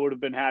Drysdale, I would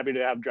have been happy to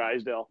have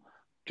Drysdale.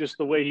 Just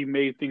the way he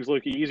made things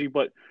look easy.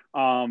 But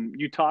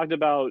you talked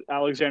about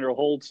Alexander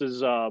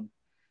Holtz's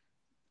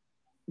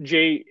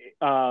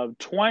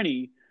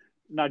J20,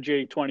 not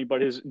J20, but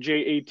his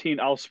J18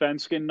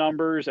 Allsvenskan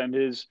numbers and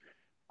his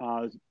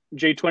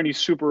J20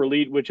 Super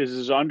Elite, which is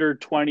his under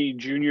 20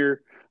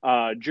 junior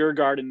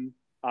Djurgården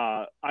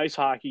ice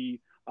hockey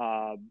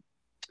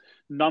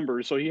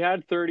numbers. So he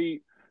had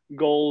 30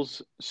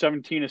 goals,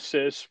 17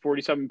 assists,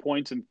 47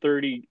 points in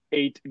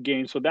 38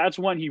 games. So that's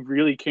when he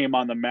really came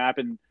on the map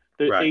in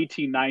the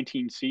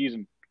 18-19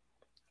 season.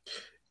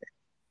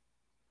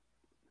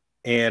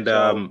 And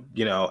So,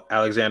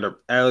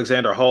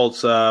 Alexander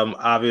Holtz,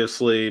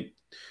 obviously,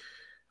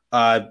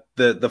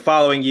 the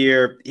following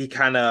year, he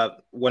kind of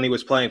when he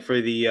was playing for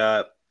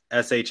the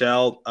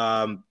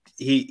SHL,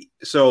 he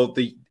so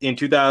the in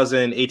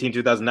 2018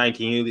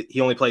 2019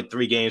 he only played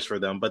 3 games for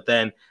them, but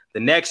then the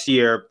next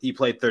year he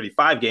played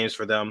 35 games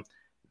for them,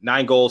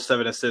 9 goals,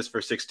 7 assists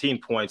for 16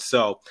 points.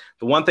 So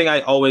the one thing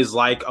I always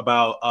like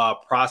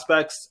about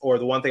prospects, or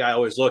the one thing I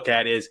always look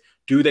at, is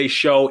do they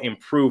show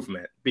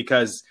improvement?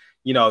 Because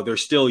they're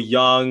still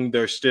young,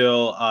 they're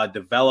still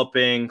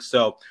developing.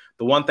 So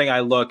the one thing I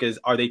look is,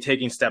 are they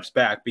taking steps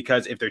back?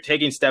 Because if they're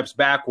taking steps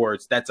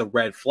backwards, that's a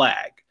red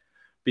flag.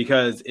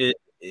 Because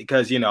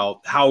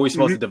how are we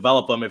supposed to mhm.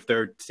 develop them if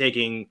they're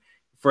taking,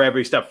 for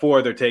every step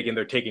forward they're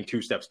taking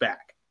 2 steps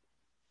back?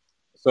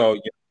 So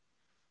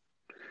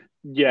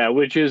Yeah,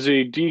 which is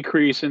a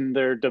decrease in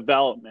their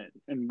development,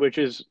 and which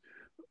is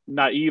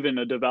not even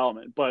a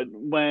development. But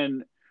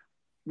when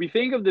we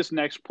think of this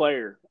next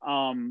player,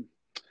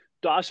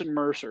 Dawson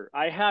Mercer,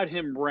 I had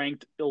him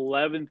ranked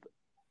 11th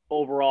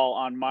overall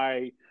on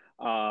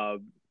uh,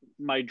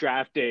 my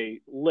draft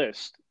day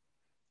list,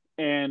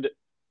 and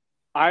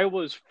I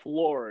was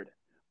floored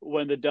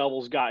when the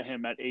Devils got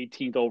him at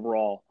 18th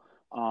overall.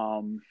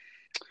 Um,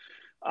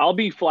 I'll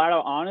be flat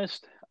out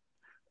honest.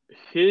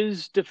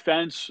 His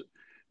defense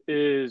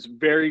is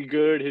very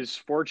good. His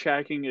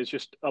forechecking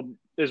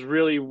is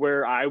really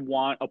where I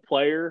want a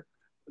player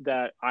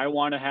that I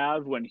want to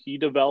have when he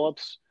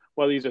develops,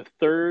 whether he's a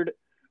third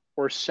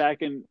or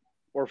second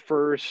or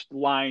first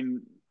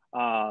line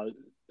uh,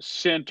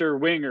 center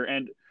winger.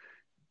 And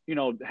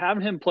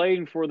having him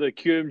playing for the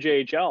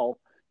QMJHL,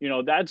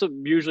 that's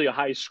usually a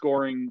high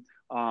scoring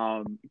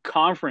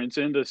conference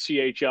in the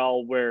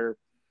CHL where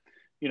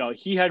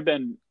he had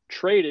been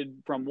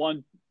traded from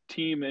one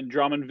team in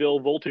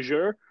Drummondville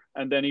Voltigeur,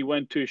 and then he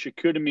went to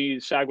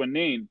Chicoutimi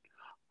Saguenay.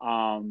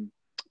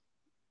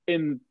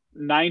 In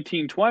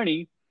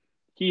 1920,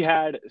 he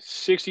had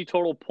 60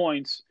 total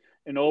points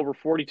in over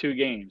 42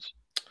 games.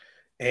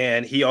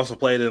 and he also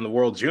played in the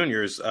World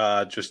Juniors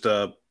just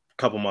a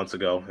couple months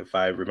ago, if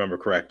I remember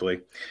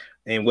correctly,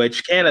 in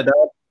which Canada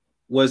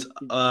was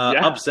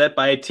Yeah, upset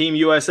by Team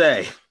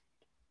USA.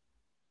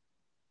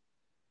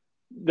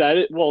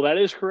 that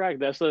is correct.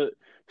 That's the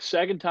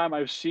second time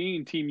I've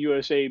seen Team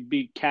USA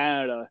beat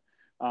Canada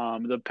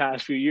the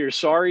past few years.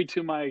 Sorry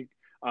to my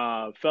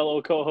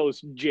fellow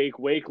co-host Jake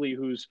Wakely,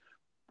 who's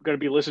going to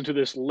be listening to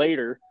this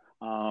later.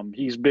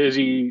 He's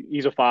busy.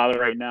 He's a father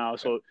right now,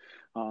 so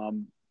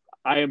um,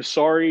 I am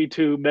sorry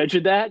to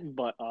mention that.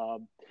 But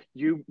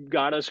you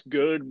got us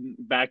good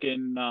back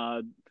in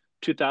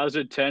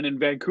 2010 in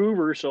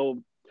Vancouver,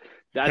 so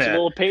that's a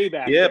little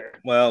payback Yep. there.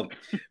 Well,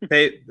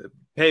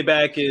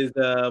 payback is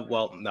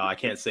well, no, I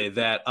can't say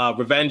that.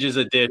 Revenge is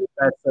a dish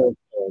best served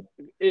cold.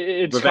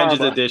 It's Revenge is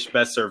a karma. dish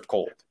best served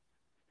cold.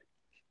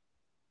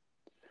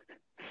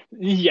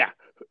 Yeah,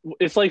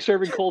 it's like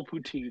serving cold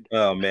poutine.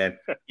 Oh man,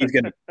 he's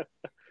gonna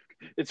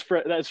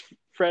That's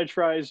French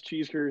fries,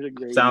 cheese curds, and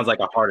sounds gravy. like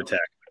a heart attack.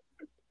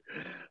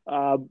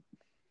 Um,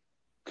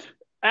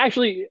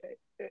 Actually,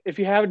 if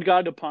you haven't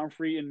gone to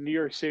Pomfrey in New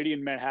York City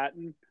and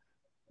Manhattan,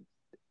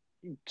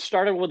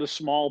 start it with a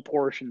small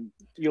portion.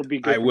 You'll be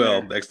I good from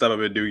will there. next time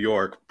I'm in New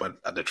York, but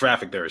the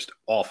traffic there is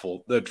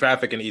awful. The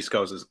traffic in the East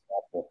Coast is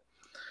awful.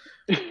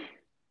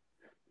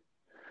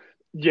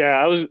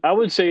 Yeah, I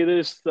would say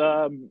this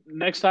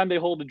next time they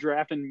hold a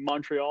draft in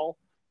Montreal,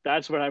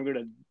 that's when I'm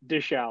gonna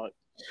dish out.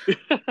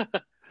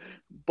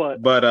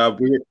 But But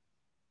we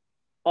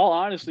all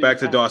honestly, back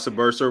to Dawson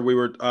Mercer. We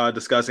were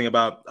discussing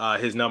about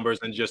his numbers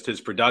and just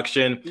his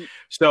production.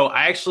 So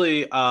I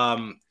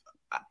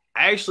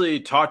actually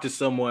talked to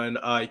someone.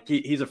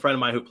 He's a friend of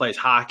mine who plays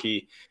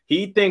hockey.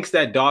 He thinks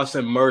that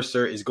Dawson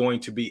Mercer is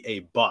going to be a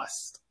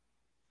bust.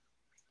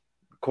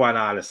 Quite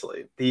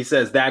honestly, he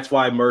says that's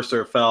why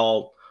Mercer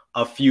fell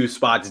a few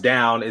spots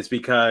down, is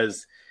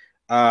because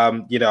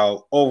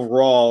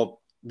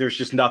overall there's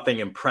just nothing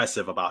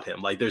impressive about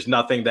him. Like there's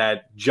nothing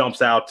that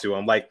jumps out to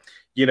him. Like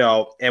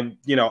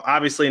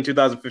obviously in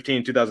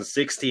 2015,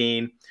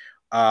 2016,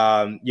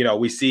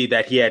 we see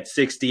that he had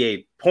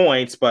 68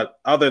 points, but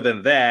other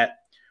than that,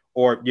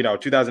 or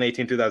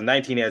 2018,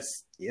 2019,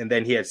 and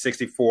then he had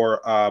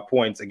 64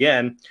 points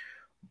again.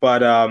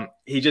 But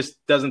he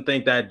just doesn't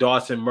think that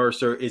Dawson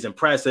Mercer is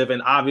impressive.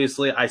 And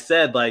obviously, I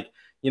said, like,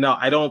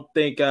 I don't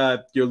think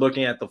you're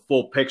looking at the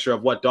full picture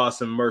of what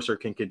Dawson Mercer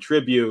can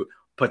contribute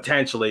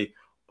potentially.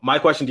 My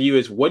question to you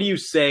is, what do you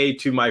say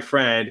to my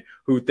friend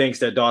who thinks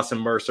that Dawson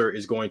Mercer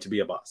is going to be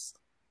a bust?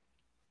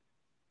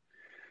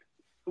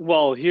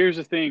 well, here's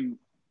the thing: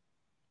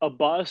 a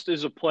bust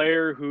is a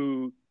player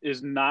who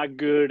is not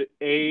good.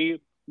 A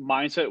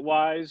mindset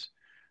wise.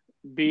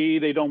 B,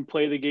 they don't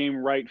play the game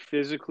right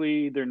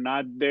physically. They're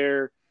not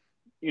there,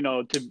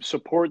 to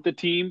support the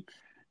team,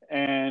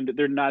 and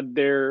they're not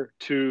there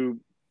to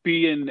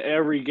be in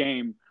every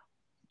game.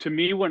 To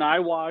me, when I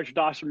watch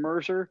Dawson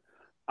Mercer,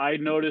 I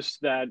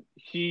noticed that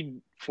he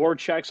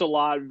forechecks a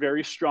lot,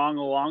 very strong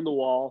along the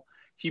wall.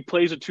 He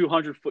plays a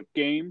 200-foot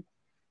game,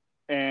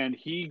 and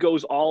he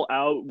goes all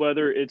out,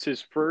 whether it's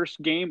his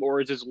first game or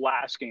it's his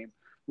last game,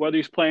 whether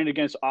he's playing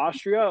against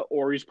Austria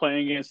or he's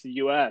playing against the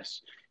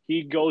U.S.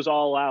 He goes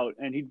all out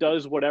and he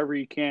does whatever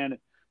he can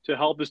to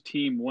help his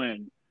team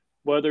win,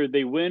 whether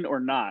they win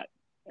or not.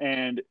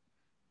 And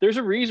there's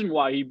a reason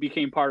why he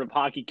became part of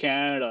Hockey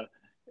Canada,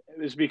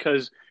 is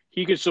because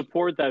he could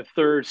support that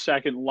third,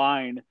 second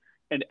line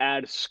and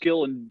add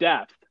skill and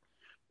depth.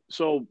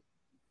 So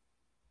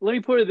let me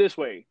put it this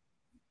way.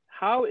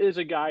 How is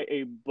a guy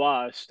a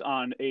bust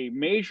on a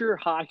major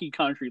hockey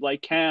country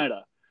like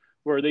Canada,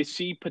 where they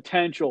see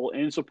potential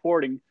in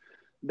supporting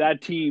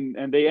that team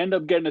and they end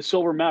up getting a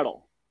silver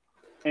medal?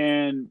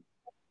 And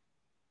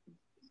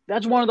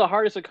that's one of the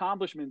hardest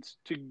accomplishments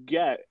to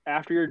get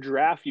after your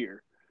draft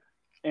year,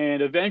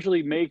 and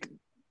eventually make,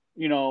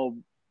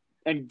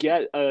 and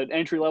get an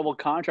entry level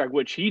contract,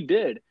 which he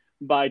did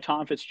by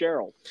Tom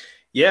Fitzgerald.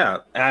 Yeah,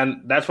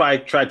 and that's why I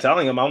tried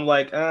telling him. I'm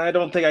like, I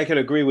don't think I could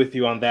agree with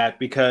you on that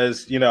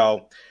because,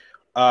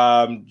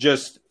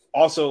 just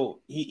also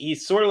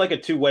he's sort of like a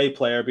two-way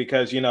player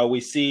because,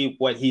 we see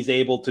what he's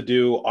able to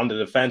do on the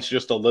defense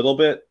just a little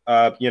bit,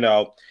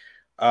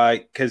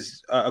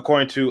 because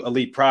according to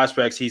Elite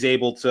Prospects, he's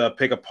able to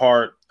pick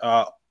apart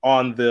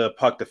on the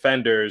puck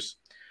defenders,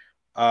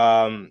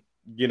 so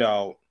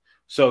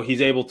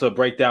he's able to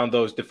break down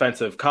those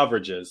defensive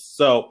coverages.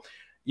 So,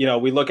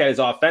 we look at his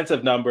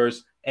offensive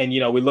numbers. And,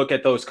 we look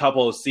at those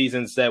couple of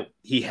seasons that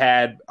he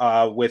had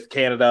with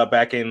Canada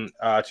back in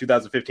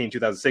 2015,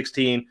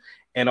 2016,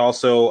 and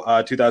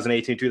also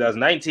 2018,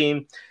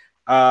 2019.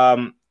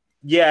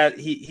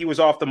 He was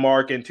off the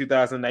mark in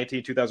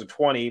 2019,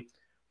 2020.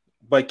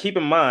 But keep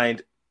in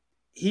mind,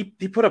 he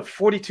put up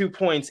 42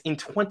 points in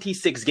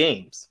 26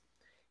 games.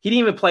 He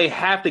didn't even play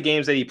half the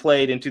games that he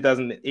played in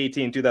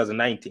 2018,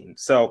 2019.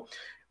 So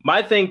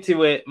my thing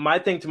to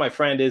my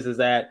friend is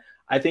that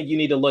I think you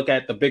need to look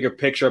at the bigger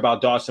picture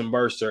about Dawson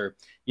Mercer.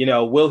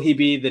 Will he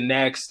be the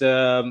next,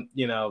 the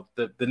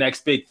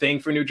next big thing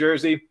for New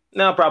Jersey?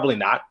 No, probably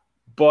not.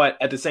 But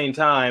at the same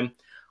time,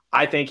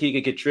 I think he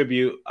could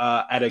contribute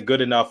at a good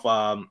enough,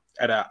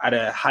 at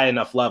a high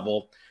enough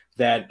level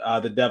that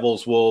the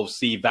Devils will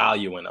see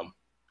value in him.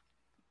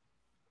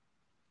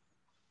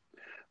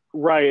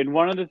 Right, and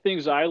one of the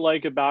things I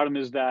like about him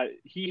is that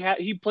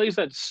he plays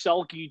that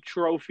Selke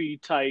Trophy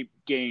type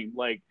game.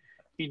 Like,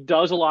 he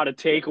does a lot of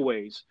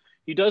takeaways.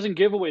 He doesn't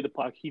give away the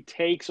puck. He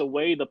takes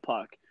away the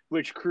puck,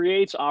 which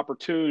creates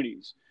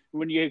opportunities.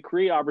 When you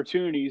create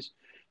opportunities,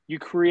 you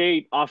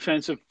create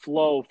offensive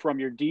flow from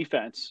your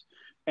defense.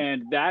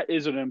 And that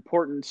is an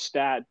important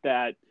stat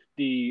that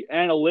the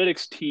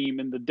analytics team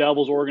in the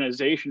Devils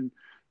organization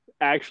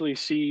actually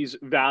sees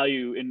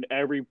value in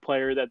every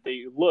player that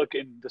they look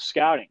in the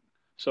scouting.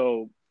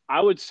 So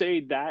I would say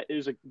that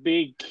is a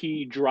big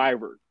key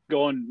driver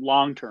going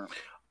long term.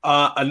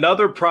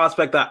 Another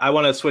prospect that I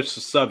want to switch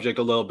the subject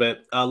a little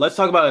bit. Let's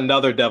talk about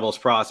another Devils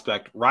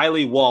prospect,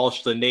 Riley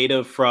Walsh, the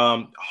native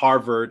from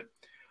Harvard.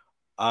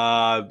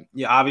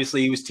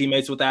 Obviously, he was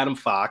teammates with Adam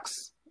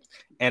Fox,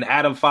 and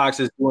Adam Fox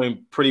is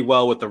doing pretty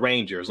well with the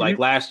Rangers. Like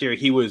last year,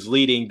 he was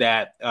leading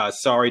that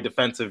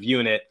defensive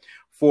unit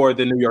for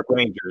the New York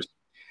Rangers.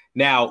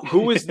 Now,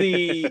 who was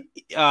the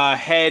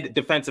head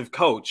defensive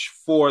coach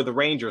for the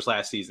Rangers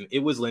last season? It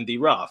was Lindy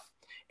Ruff.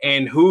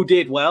 And who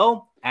did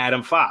well?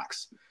 Adam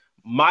Fox.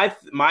 My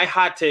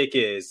hot take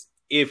is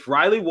if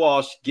Riley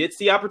Walsh gets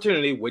the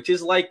opportunity, which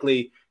is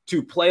likely,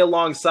 to play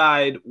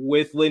alongside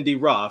with Lindy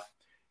Ruff,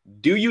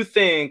 do you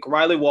think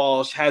Riley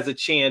Walsh has a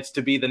chance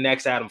to be the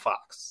next Adam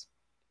Fox?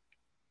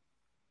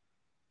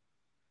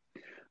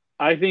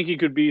 I think he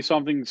could be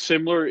something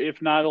similar,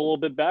 if not a little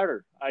bit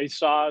better. I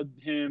saw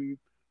him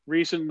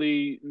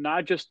recently,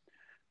 not just,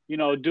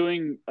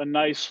 doing a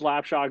nice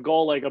slap shot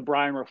goal like a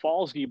Brian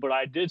Rafalski, but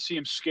I did see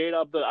him skate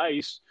up the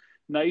ice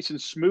nice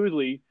and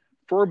smoothly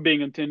for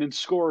Binghamton and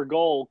score a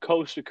goal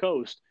coast to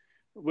coast,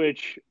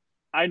 which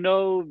I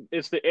know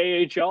it's the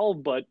AHL,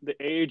 but the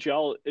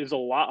AHL is a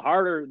lot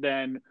harder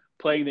than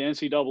playing the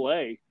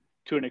NCAA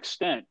to an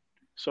extent.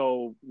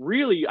 So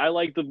really, I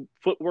like the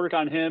footwork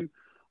on him.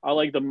 I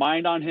like the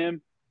mind on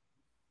him.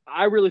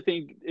 I really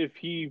think if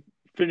he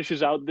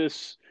finishes out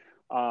this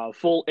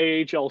full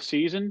AHL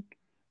season,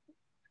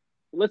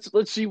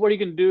 let's see what he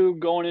can do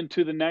going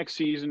into the next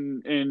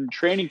season in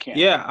training camp.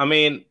 Yeah, I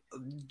mean,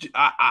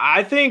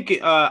 I think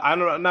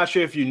I'm not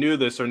sure if you knew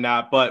this or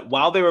not, but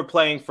while they were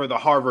playing for the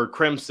Harvard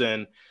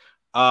Crimson,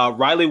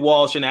 Riley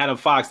Walsh and Adam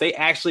Fox, they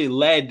actually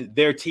led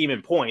their team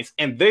in points,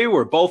 and they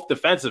were both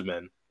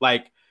defensemen.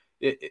 Like,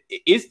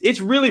 it's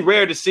really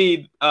rare to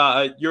see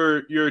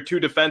your two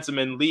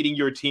defensemen leading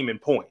your team in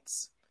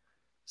points.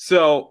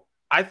 So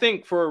I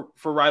think for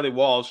Riley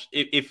Walsh,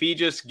 if he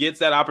just gets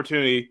that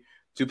opportunity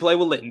to play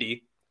with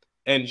Lindy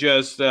and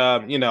just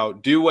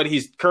do what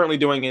he's currently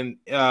doing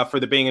for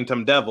the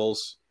Binghamton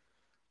Devils,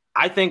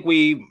 I think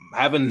we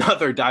have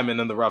another diamond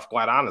in the rough,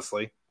 quite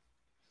honestly.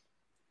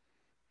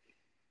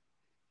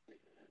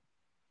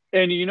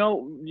 And,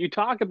 you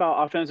talk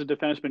about offensive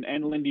defenseman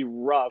and Lindy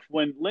Ruff.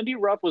 When Lindy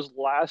Ruff was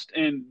last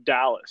in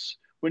Dallas,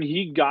 when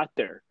he got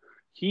there,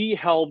 he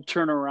helped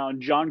turn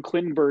around John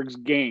Klingberg's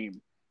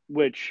game,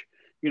 which,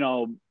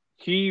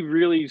 he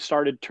really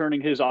started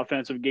turning his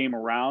offensive game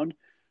around.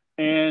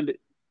 And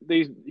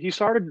he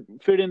started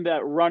fitting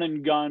that run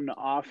and gun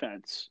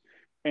offense.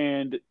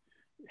 And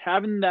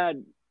having that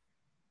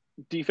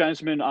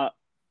defenseman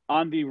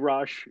on the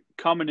rush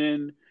coming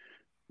in,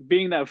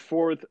 being that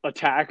fourth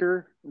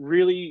attacker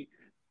really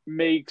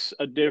makes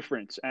a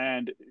difference.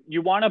 And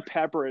you want to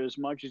pepper it as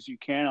much as you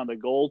can on the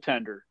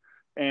goaltender.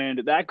 And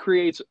that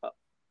creates,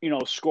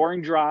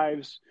 scoring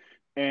drives.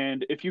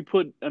 And if you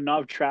put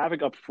enough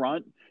traffic up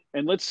front,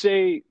 and let's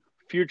say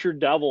future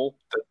Devil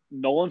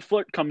Nolan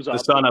Foote comes up,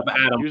 the son of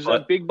Adam uses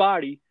Foote. that big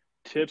body,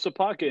 tips a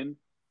puck in.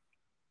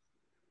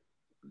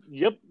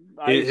 Yep.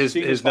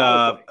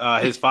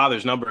 His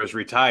father's number is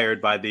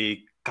retired by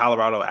the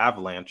Colorado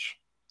Avalanche.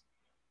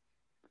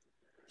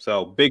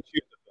 So big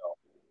shoes to fill.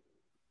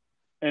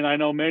 And I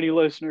know many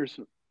listeners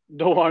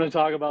don't want to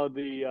talk about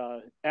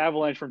the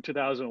Avalanche from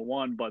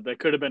 2001, but that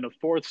could have been a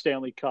fourth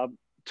Stanley Cup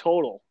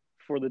total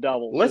for the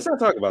Devils. Let's not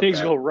talk about things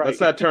that. Go right. Let's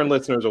not turn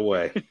listeners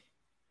away.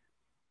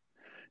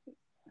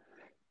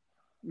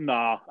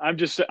 No, I'm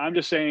just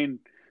saying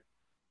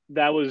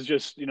that was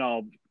just,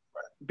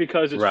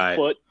 because it's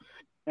Foote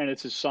and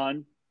it's his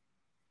son.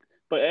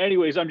 But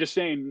anyways, I'm just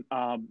saying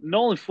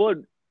Nolan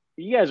Foote,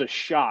 he has a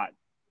shot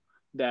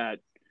that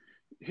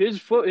his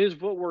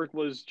footwork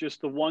was just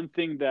the one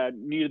thing that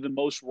needed the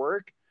most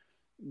work.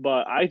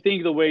 But I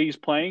think the way he's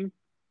playing,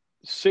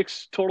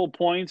 6 total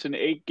points in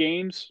 8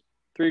 games,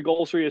 3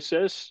 goals, 3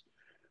 assists,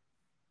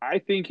 I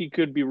think he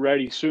could be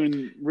ready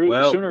soon.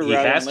 Sooner he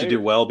has to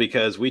do well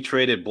because we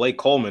traded Blake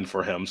Coleman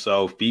for him,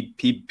 so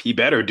he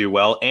better do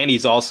well. And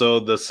he's also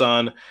the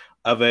son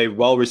of a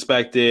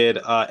well-respected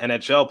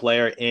NHL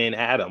player in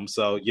Adam.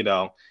 So,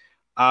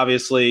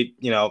 obviously,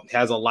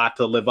 has a lot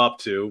to live up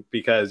to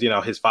because,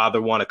 his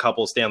father won a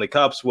couple Stanley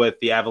Cups with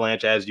the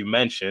Avalanche, as you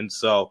mentioned.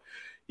 So,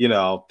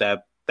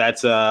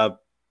 that's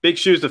big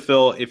shoes to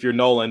fill if you're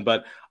Nolan.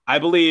 But I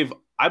believe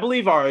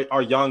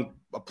our young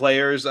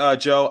players,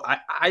 Joe,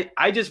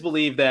 I just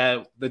believe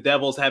that the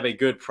Devils have a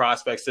good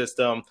prospect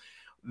system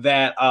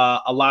that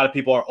a lot of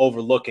people are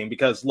overlooking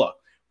because, look,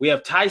 we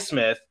have Ty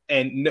Smith,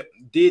 and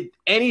did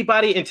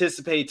anybody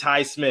anticipate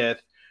Ty Smith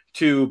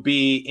to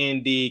be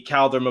in the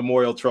Calder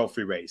Memorial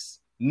Trophy race?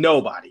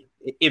 Nobody.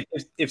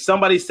 If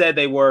somebody said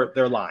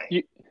they're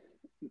lying.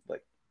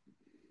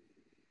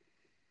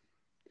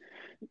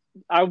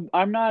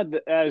 I'm not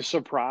as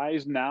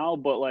surprised now,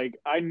 but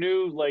I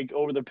knew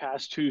over the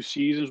past 2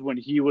 seasons when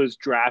he was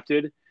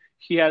drafted,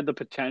 he had the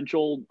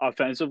potential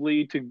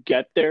offensively to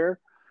get there.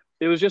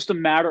 It was just a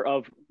matter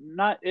of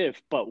not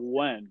if, but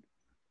when.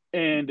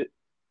 And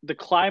the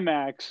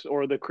climax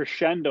or the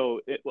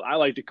crescendo, I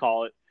like to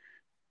call it,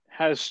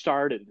 has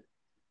started.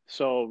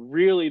 So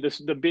really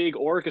the big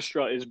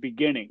orchestra is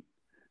beginning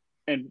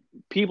and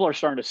people are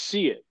starting to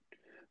see it.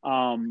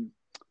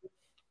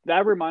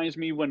 That reminds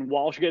me, when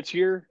Walsh gets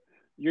here,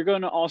 you're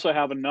going to also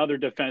have another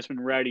defenseman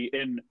ready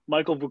in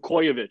Michael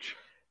Vukojevic.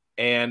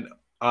 And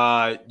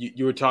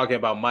you were talking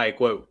about Mike.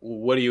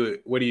 What are you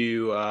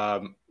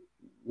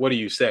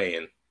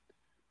saying?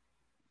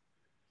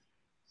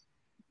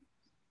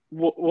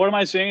 What am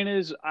I saying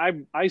is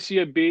I see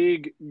a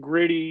big,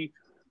 gritty,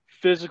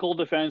 physical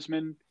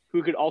defenseman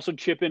who could also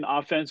chip in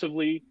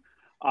offensively.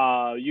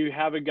 You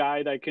have a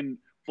guy that can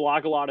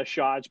block a lot of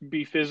shots,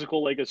 be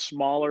physical like a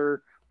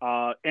smaller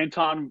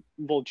Anton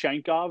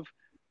Volchenkov,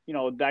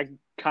 that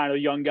kind of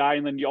young guy.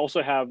 And then you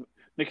also have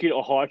Nikita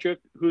Okhotyuk,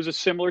 who's a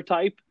similar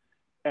type.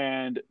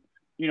 And,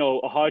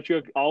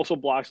 Okhotyuk also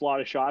blocks a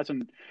lot of shots.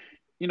 And,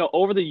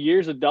 over the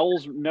years, the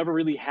Devils never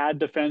really had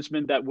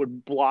defensemen that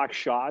would block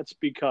shots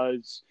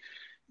because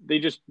they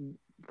just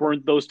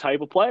weren't those type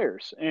of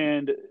players.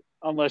 And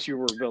unless you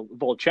were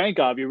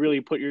Volchenkov, you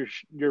really put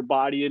your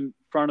body in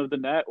front of the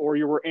net, or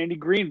you were Andy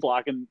Green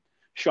blocking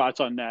shots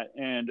on net.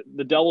 And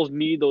the Devils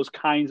need those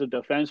kinds of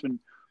defensemen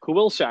who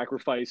will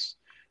sacrifice.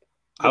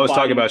 I was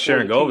talking about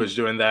Sharon Govich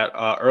doing that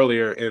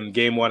earlier in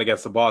Game 1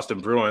 against the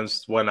Boston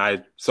Bruins when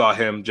I saw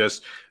him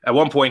just – at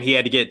one point he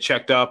had to get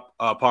checked up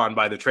upon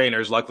by the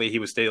trainers. Luckily, he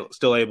was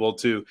still able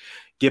to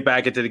get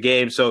back into the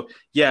game. So,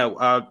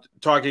 yeah,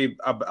 talking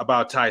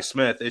about Ty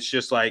Smith, it's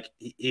just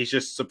he's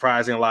just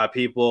surprising a lot of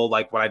people.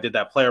 Like when I did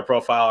that player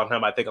profile on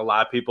him, I think a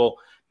lot of people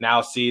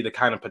now see the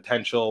kind of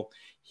potential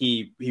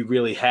he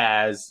really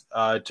has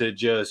to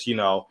just,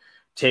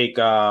 take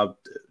to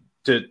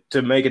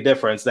make a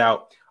difference.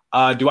 Now,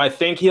 do I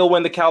think he'll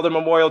win the Calder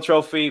Memorial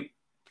Trophy?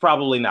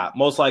 Probably not.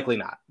 Most likely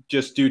not.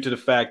 Just due to the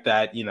fact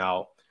that,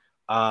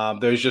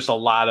 there's just a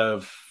lot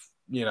of,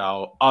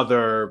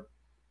 there's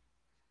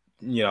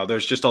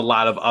just a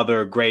lot of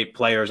other great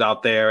players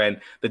out there. And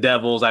the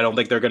Devils, I don't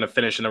think they're going to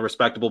finish in a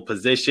respectable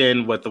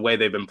position with the way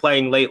they've been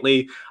playing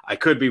lately. I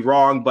could be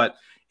wrong, but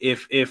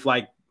if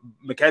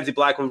Mackenzie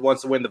Blackwood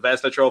wants to win the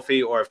Vezina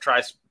Trophy, or if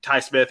Ty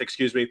Smith,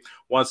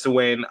 wants to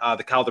win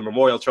the Calder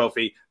Memorial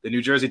Trophy, the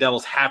New Jersey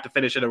Devils have to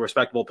finish in a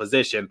respectable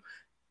position,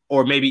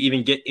 or maybe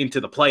even get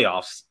into the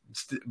playoffs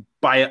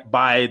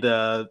by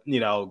the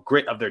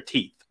grit of their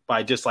teeth,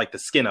 by just the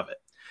skin of it.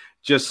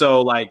 just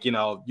so like,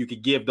 you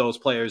could give those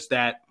players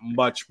that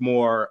much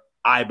more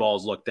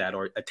eyeballs looked at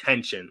or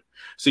attention.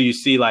 So you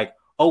see like,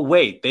 oh,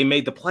 wait, they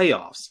made the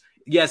playoffs.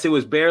 Yes, it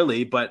was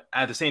barely, but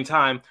at the same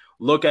time,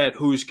 look at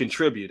who's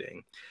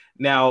contributing.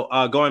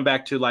 Now, going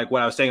back to like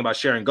what I was saying about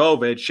Sharon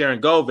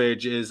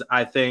Govich is,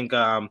 I think,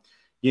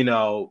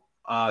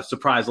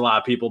 surprised a lot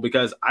of people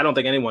because I don't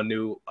think anyone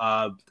knew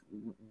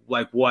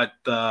like what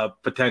the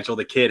potential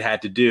the kid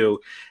had to do.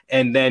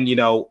 And then,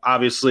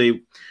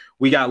 obviously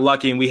we got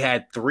lucky and we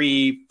had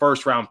 3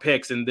 first-round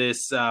picks in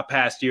this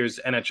past year's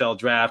NHL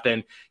draft.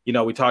 And,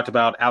 we talked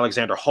about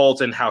Alexander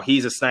Holtz and how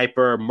he's a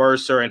sniper,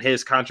 Mercer and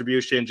his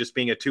contribution, just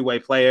being a two-way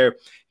player.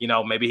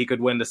 Maybe he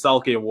could win the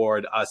Selke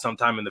Award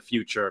sometime in the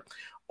future.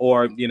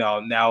 Or,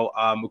 now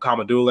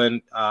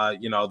Mukhamadullin,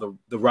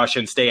 the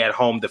Russian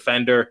stay-at-home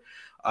defender,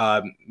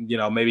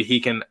 maybe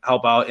he can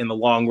help out in the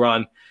long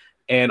run.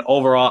 And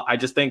overall, I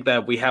just think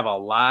that we have a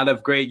lot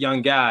of great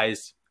young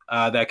guys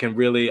that can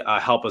really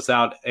help us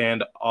out.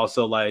 And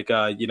also, like,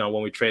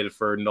 when we traded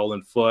for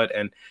Nolan Foote,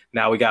 and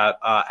now we got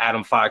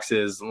Adam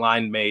Fox's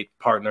line mate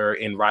partner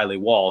in Riley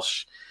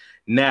Walsh.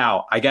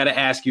 Now, I got to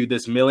ask you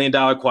this $1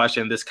 million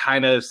question. This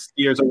kind of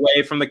steers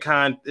away from the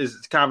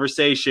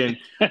conversation.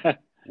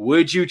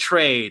 Would you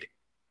trade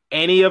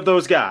any of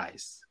those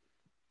guys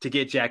to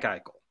get Jack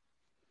Eichel?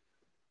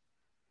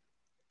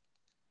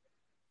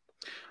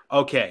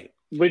 Okay.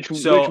 Which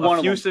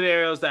a few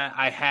scenarios that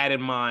I had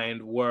in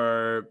mind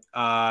were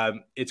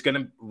it's going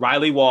to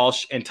Riley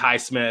Walsh and Ty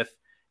Smith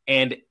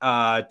and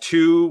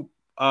 2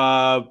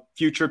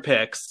 future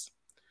picks.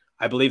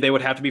 I believe they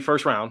would have to be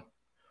first round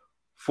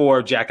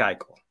for Jack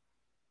Eichel.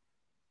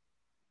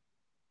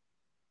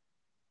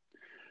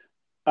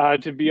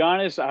 To be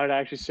honest, I would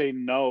actually say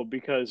no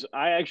because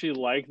I actually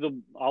like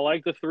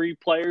the 3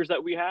 players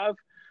that we have.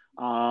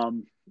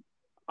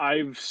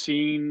 I've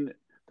seen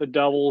the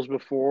Devils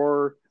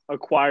before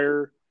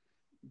acquire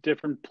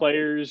different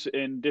players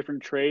in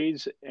different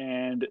trades,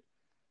 and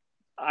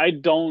I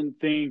don't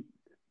think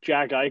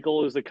Jack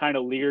Eichel is the kind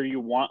of leader you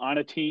want on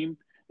a team,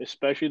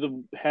 especially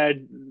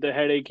the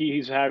headache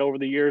he's had over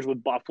the years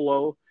with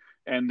Buffalo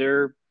and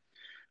their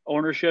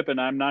ownership, and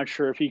I'm not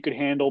sure if he could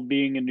handle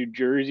being in New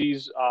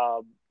Jersey's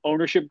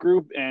ownership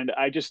group. And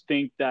I just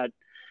think that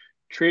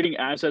trading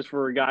assets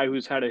for a guy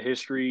who's had a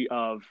history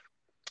of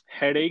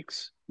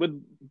headaches with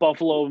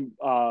Buffalo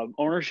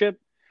ownership,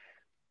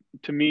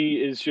 to me,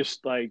 is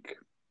just like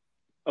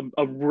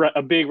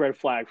a big red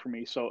flag for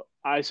me. So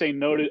I say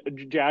no to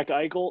Jack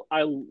Eichel.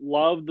 I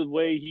love the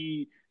way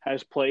he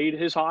has played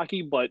his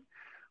hockey, but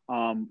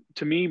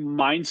to me,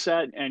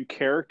 mindset and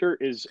character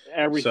is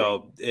everything.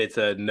 So it's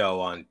a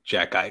no on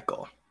Jack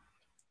Eichel.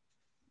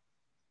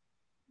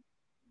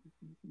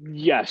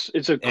 Yes,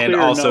 it's a clear and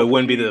also no it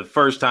wouldn't be the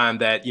first time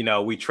that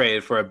we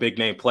traded for a big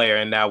name player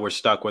and now we're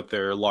stuck with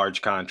their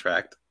large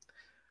contract.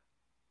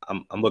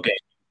 I'm looking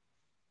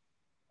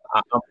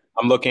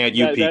at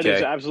you, PK. That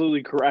is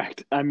absolutely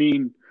correct. I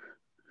mean,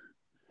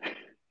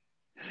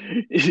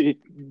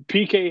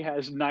 PK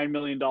has $9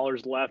 million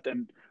left,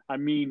 and I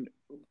mean,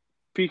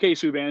 PK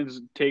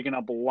Subban's taken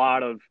up a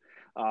lot of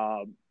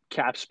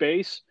cap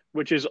space,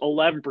 which is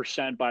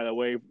 11%, by the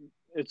way.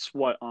 It's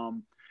what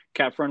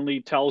Cap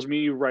Friendly tells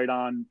me right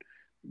on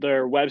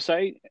their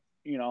website.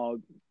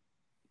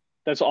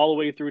 That's all the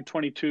way through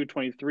 22,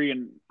 23,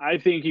 and I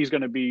think he's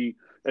going to be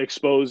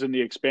exposed in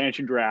the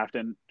expansion draft,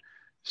 and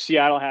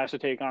Seattle has to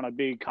take on a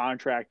big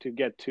contract to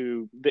get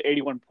to the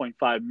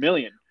 $81.5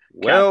 million.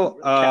 Well,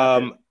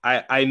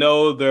 I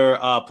know their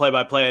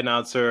play-by-play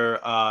announcer,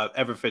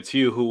 Evan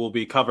Fitzhugh, who will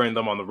be covering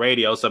them on the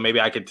radio, so maybe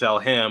I could tell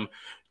him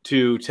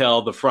to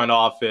tell the front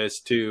office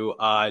to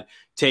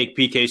take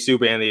PK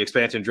Subban in the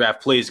expansion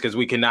draft, please, because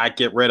we cannot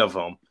get rid of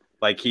him.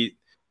 PK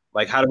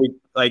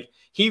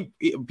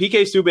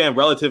Subban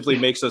relatively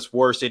makes us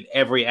worse in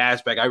every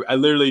aspect. I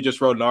literally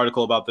just wrote an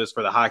article about this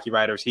for the Hockey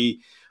Writers.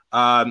 He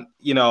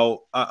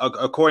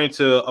according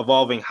to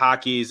Evolving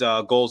Hockey's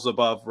goals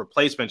above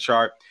replacement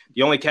chart,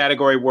 the only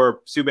category where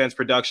Subban's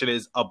production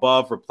is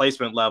above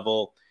replacement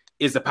level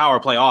is the power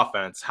play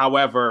offense.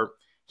 However,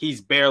 he's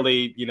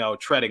barely,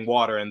 treading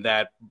water in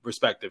that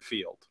respective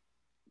field.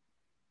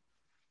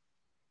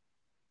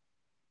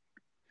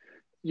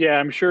 Yeah,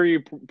 I'm sure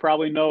you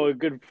probably know a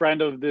good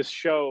friend of this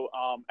show,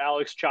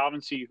 Alex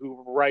Chavancy,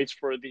 who writes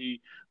for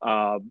the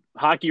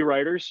Hockey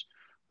Writers,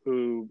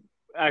 who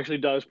actually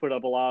does put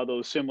up a lot of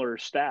those similar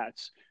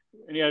stats.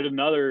 And he had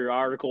another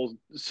article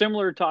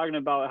similar talking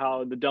about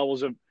how the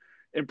Devils have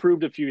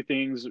improved a few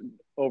things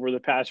over the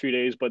past few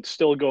days, but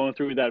still going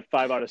through that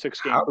 5 out of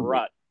 6 game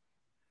rut.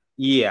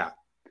 Yeah.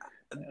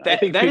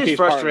 That is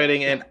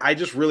frustrating, and I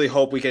just really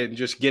hope we can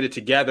just get it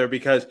together,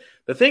 because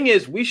the thing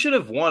is, we should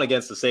have won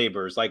against the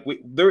Sabres.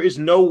 There is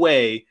no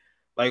way,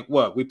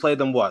 we played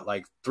them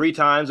 3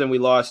 times and we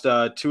lost 2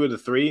 of the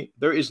 3.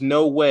 There is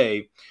no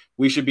way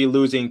we should be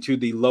losing to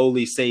the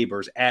lowly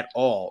Sabres at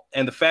all.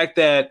 And the fact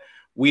that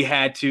we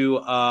had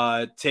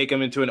to take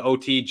them into an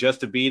OT just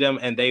to beat them,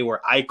 and they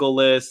were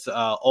Eichel-less.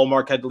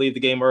 Ullmark had to leave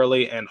the game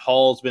early, and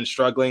Hall's been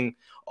struggling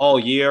all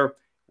year,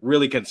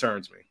 really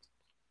concerns me.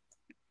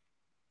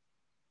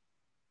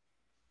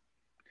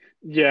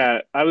 Yeah,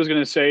 I was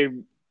gonna say,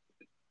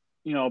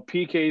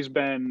 PK's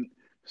been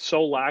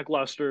so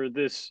lackluster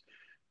this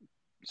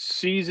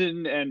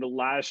season and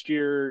last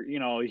year.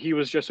 He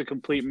was just a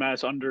complete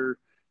mess under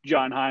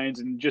John Hines,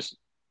 and just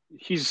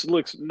he's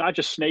looks not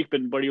just snake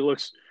bitten, but he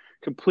looks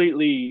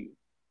completely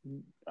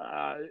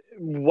uh,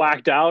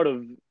 whacked out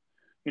of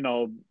you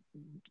know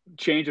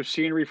change of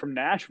scenery from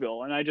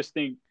Nashville. And I just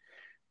think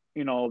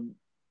you know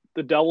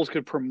the Devils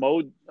could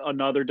promote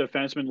another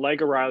defenseman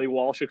like a Riley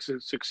Walsh to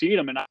succeed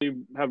him. And I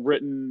have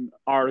written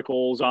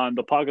articles on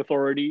the Puck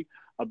Authority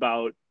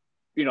about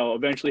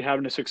eventually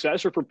having a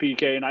successor for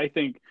PK, and I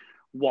think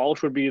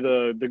Walsh would be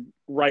the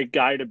right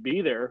guy to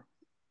be there.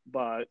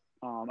 But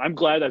I'm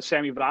glad that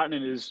Sammy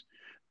Vatanen is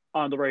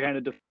on the right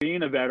hand of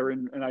being a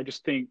veteran, and I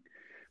just think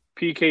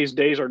PK's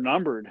days are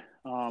numbered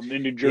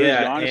in New Jersey,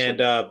 Yeah, and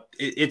honestly.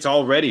 it's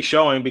already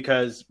showing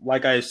because,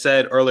 like I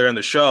said earlier in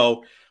the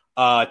show,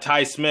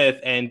 Ty Smith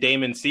and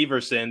Damon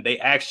Severson, they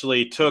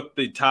actually took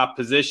the top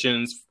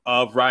positions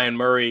of Ryan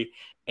Murray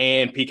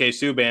and PK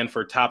Subban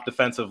for top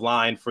defensive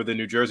line for the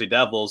New Jersey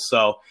Devils.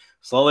 So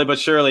slowly but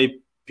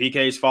surely,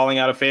 PK is falling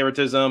out of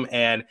favoritism,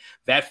 and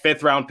that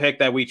fifth round pick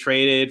that we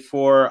traded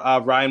for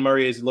Ryan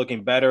Murray is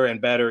looking better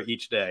and better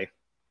each day.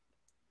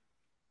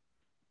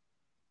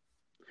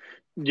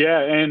 Yeah,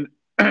 and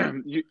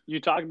you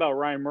talk about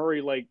Ryan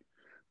Murray, like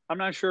I'm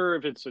not sure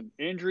if it's an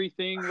injury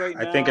thing right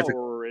I think now it's a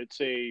or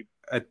it's a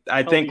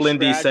I think healthy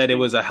Lindy scratch said it thing.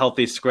 was a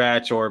healthy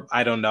scratch, or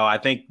I don't know. I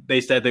think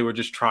they said they were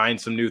just trying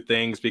some new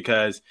things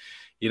because,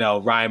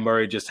 Ryan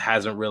Murray just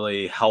hasn't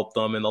really helped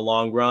them in the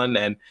long run.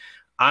 And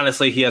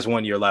honestly, he has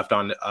 1 year left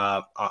on,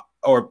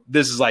 or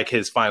this is like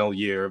his final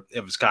year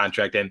of his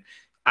contract. And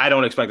I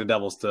don't expect the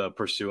Devils to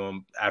pursue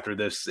him after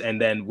this. And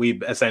then we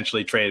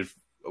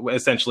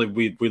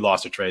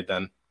lost a trade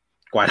then.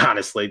 Quite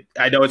honestly,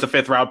 I know it's a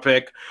fifth round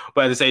pick,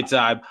 but at the same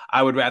time,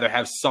 I would rather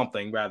have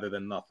something rather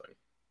than nothing.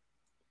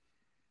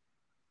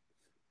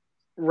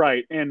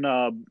 Right, and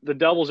the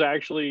Devils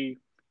actually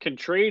can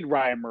trade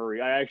Ryan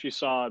Murray. I actually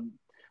saw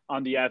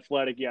on the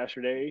Athletic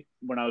yesterday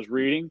when I was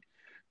reading.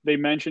 They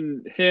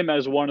mentioned him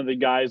as one of the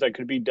guys that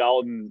could be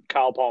dealt, and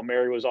Kyle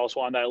Palmieri was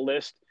also on that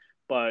list.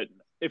 But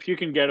if you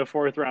can get a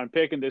fourth round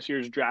pick in this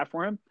year's draft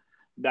for him,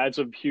 that's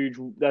a huge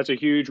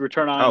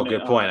return Oh, on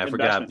good point. I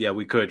forgot. investment. Yeah,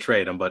 we could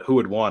trade him, but who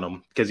would want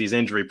him? Because he's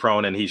injury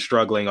prone and he's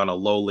struggling on a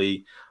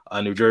lowly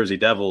New Jersey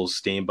Devils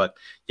team. But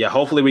yeah,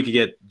 hopefully we could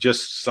get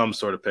just some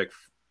sort of pick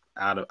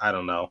out of. I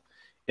don't know.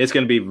 It's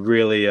going to be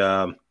really.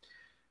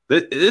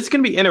 It's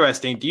going to be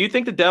interesting. Do you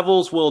think the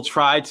Devils will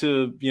try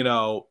to?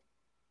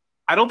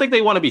 I don't think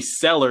they want to be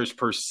sellers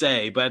per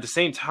se, but at the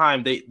same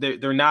time,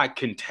 they're not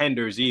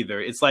contenders either.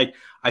 It's like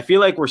I feel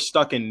like we're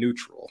stuck in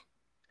neutral.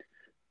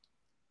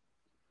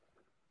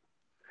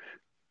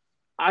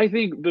 I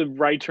think the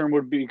right term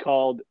would be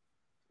called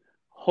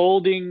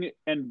holding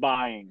and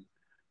buying.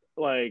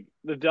 Like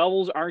the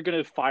Devils aren't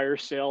going to fire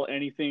sale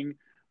anything.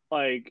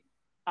 Like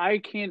I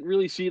can't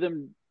really see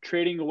them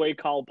trading away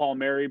Kyle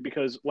Palmieri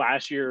because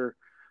last year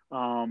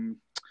um,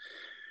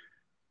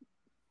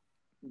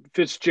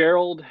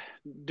 Fitzgerald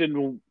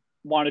didn't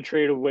want to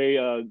trade away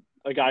a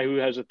guy who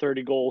has a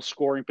 30-goal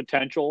scoring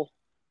potential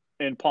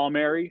in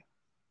Palmieri.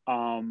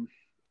 Um,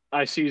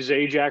 I see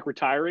Zajac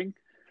retiring.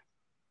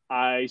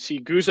 I see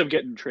Gusev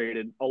getting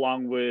traded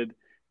along with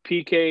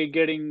PK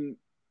getting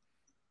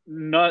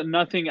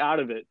nothing out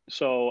of it.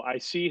 So I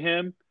see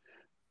him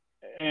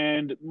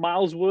and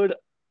Miles Wood.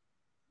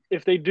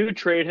 If they do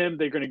trade him,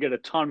 they're going to get a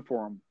ton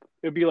for him.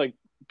 It'd be like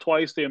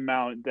twice the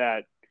amount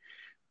that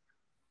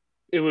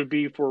it would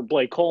be for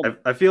Blake Coleman.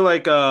 I feel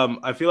like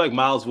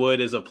Miles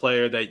Wood is a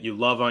player that you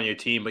love on your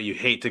team, but you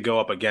hate to go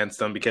up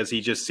against him because he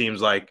just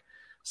seems like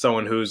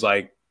someone who's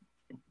like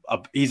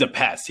he's a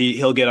pest.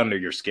 He'll get under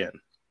your skin.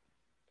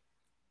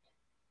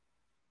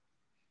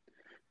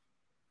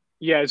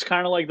 Yeah, it's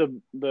kind of like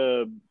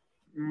the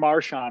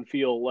Marshawn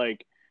feel.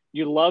 Like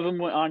you love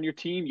him on your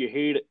team,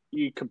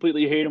 you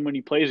completely hate him when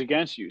he plays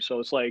against you. So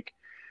it's like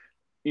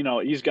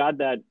he's got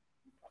that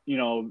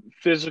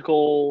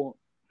physical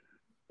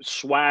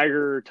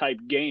swagger type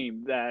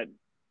game that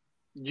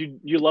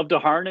you love to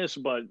harness,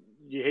 but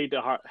you hate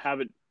to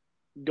have it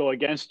go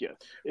against you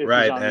if he's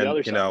Right, on the and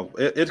other side.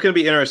 it's going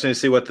to be interesting to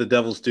see what the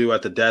Devils do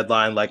at the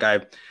deadline. Like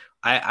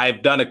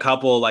I've done a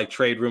couple like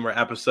trade rumor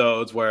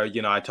episodes where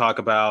I talk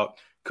about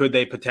could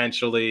they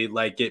potentially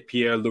like get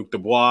Pierre Luc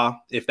Dubois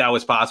if that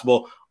was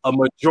possible. A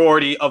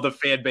majority of the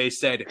fan base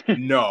said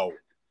no.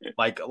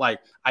 Like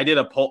I did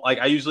a poll. Like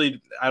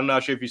I'm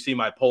not sure if you see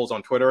my polls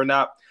on Twitter or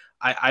not.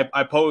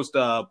 I post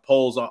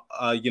polls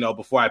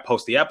before I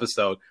post the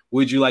episode.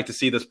 Would you like to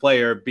see this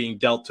player being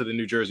dealt to the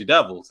New Jersey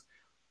Devils?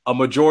 A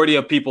majority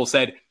of people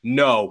said,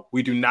 no,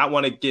 we do not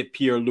want to get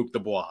Pierre Luc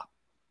Dubois.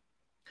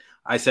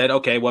 I said,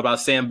 okay, what about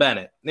Sam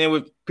Bennett?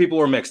 And people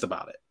were mixed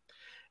about it.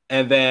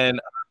 And then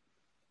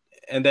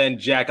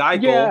Jack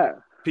Eichel, Yeah,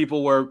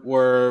 people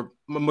were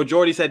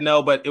majority said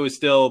no, but it was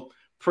still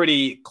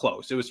pretty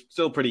close. It was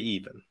still pretty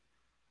even.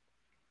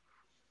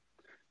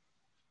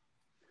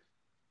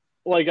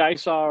 like I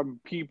saw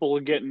people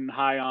getting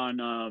high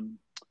on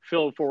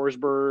Phil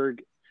Forsberg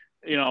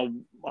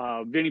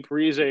Vinny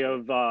Parise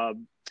of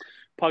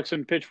Pucks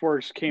and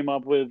Pitchforks came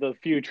up with a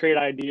few trade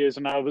ideas,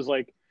 and I was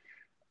like,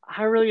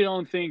 I really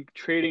don't think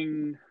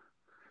trading,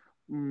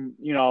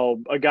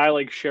 a guy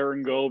like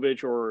Sharon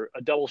Govich or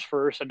a Devils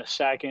first and a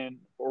second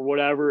or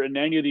whatever, and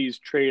any of these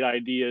trade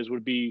ideas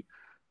would be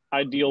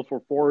ideal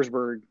for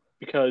Forsberg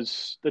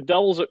because the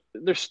Devils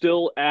they're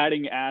still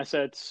adding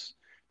assets.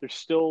 They're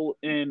still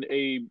in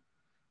a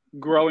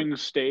growing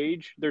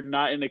stage. They're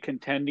not in a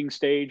contending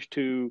stage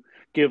to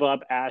give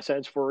up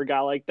assets for a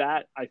guy like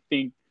that. I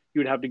think you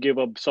would have to give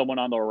up someone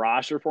on the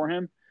roster for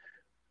him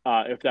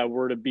if that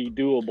were to be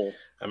doable.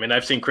 I mean,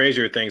 I've seen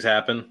crazier things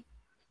happen.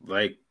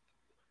 Like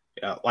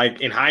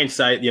in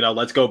hindsight,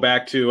 let's go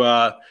back to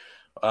a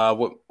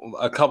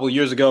couple of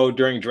years ago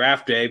during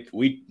draft day.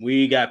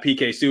 We got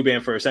PK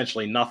Subban for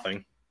essentially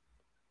nothing,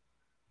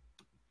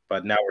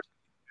 but now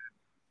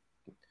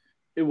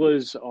it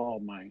was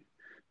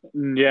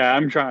yeah.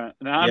 I'm trying.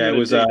 Now it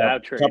was a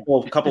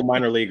couple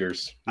minor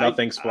leaguers,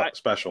 nothing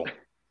special.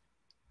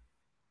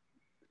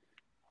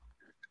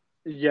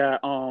 Yeah.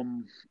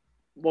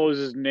 What was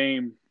his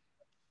name?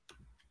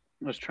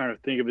 I was trying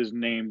to think of his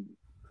name.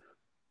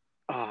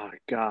 Oh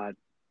God,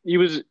 he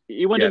went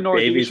to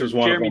Northeastern. Davies was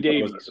one Jeremy of them.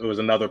 Davies. It was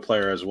another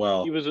player as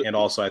well, and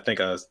also I think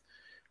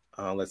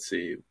let's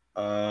see,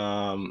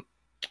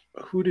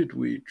 who did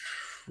we?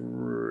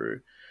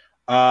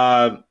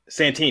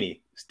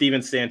 Santini,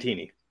 Steven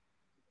Santini,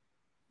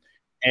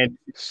 and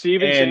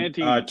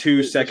Santini,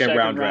 2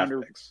 second-round draft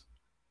picks.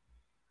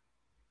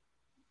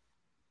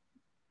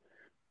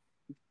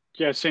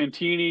 Yeah,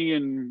 Santini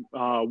and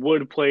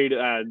Wood played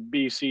at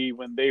BC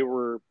when they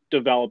were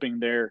developing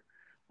there.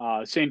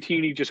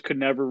 Santini just could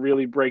never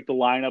really break the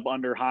lineup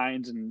under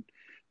Hines, and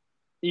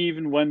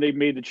even when they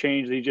made the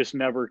change, they just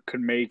never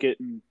could make it.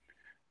 And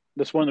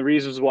that's one of the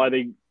reasons why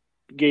they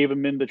gave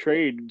him in the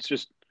trade. It's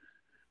just,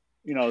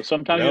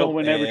 sometimes you don't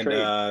win every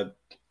trade.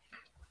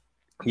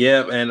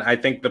 Yeah, and I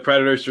think the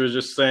Predators were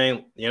just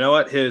saying, you know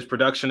what, his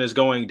production is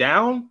going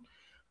down.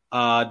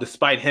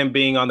 Despite him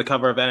being on the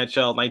cover of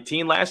NHL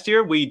 19 last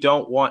year, we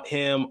don't want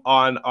him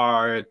on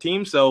our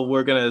team, so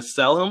we're going to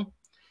sell him,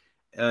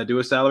 do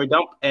a salary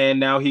dump,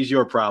 and now he's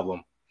your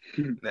problem.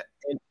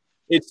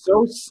 It's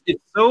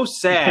so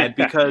sad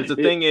because the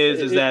thing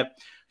is that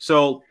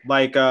so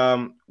like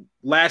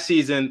last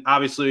season,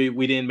 obviously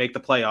we didn't make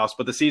the playoffs,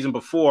 but the season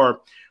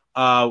before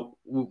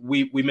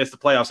we missed the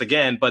playoffs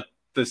again. But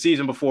the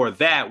season before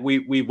that,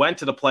 we went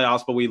to the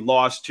playoffs, but we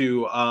lost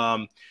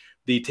to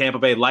the Tampa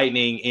Bay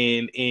Lightning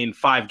in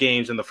 5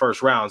 games in the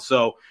first round.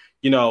 So,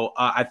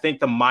 I think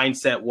the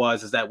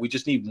mindset is that we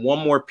just need one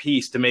more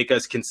piece to make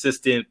us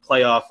consistent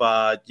playoff,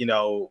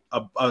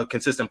 a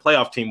consistent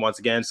playoff team once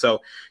again. So,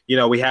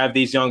 we have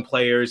these young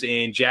players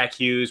in Jack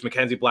Hughes,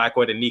 Mackenzie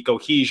Blackwood, and Nico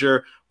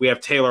Hischier. We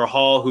have Taylor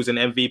Hall, who's an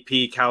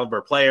MVP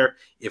caliber player.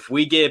 If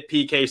we get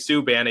PK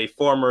Subban, a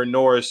former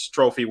Norris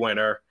Trophy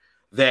winner,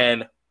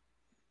 then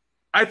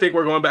I think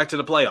we're going back to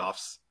the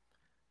playoffs.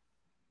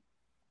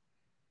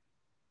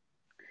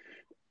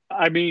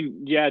 I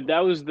mean, yeah, that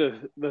was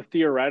the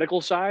theoretical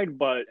side,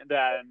 but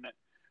then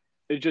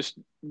it just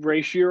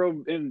Ray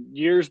Shero in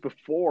years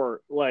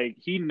before, like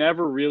he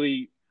never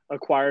really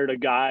acquired a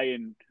guy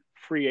in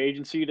free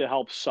agency to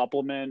help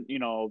supplement,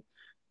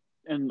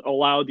 and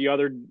allow the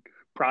other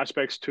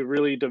prospects to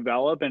really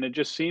develop. And it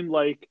just seemed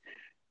like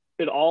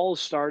it all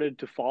started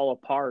to fall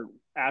apart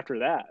after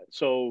that.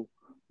 So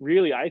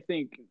really, I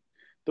think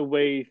the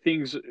way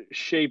things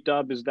shaped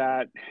up is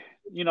that,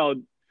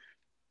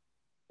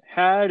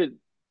 had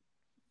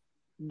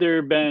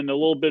there been a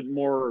little bit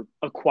more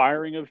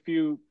acquiring of a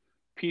few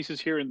pieces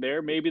here and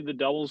there, maybe the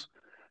Devils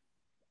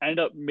end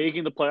up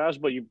making the playoffs,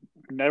 but you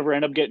never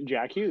end up getting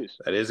Jack Hughes.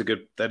 That is a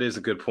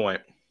good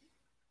point.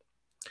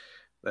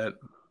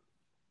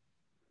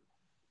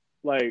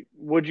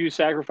 Would you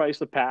sacrifice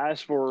the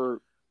past for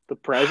the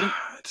present?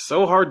 It's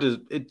so hard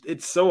to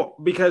it's so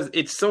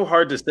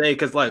hard to say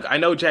because I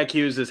know Jack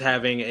Hughes is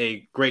having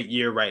a great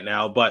year right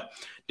now, but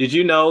did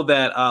you know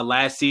that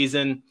last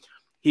season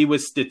he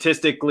was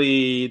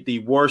statistically the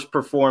worst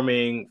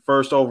performing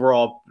first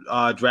overall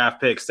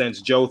draft pick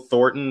since Joe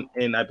Thornton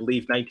in, I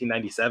believe,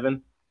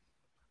 1997.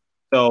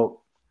 So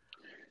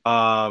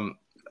to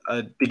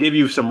give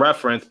you some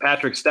reference,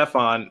 Patrick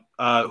Stefan,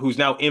 who's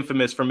now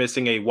infamous for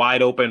missing a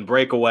wide open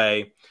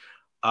breakaway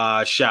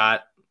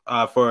shot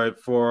for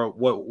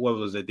what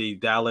was it? The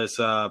Dallas,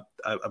 I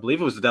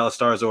believe it was the Dallas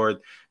Stars or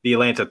the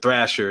Atlanta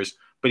Thrashers.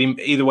 But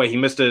either way, he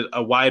missed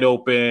a wide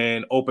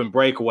open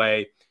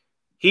breakaway.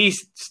 He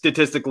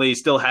statistically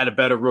still had a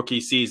better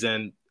rookie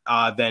season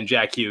than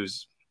Jack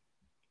Hughes.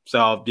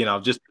 So,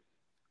 just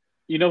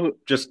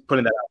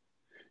putting that out.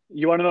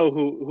 You want to know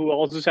who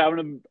else is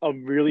having a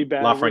really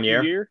bad rookie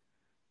year?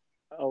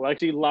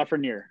 Alexis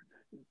Lafreniere.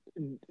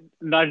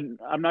 I'm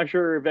not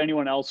sure if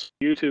anyone else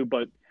YouTube,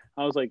 but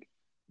I was like,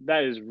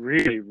 that is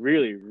really,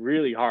 really,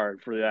 really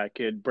hard for that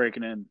kid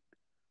breaking in.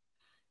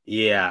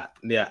 Yeah.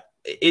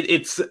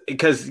 it's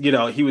because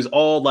he was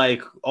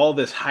all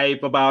this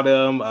hype about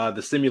him,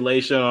 the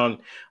simulation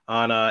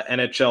on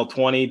NHL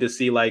 20 to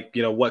see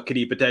what could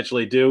he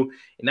potentially do.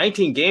 In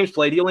 19 games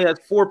played, he only has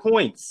 4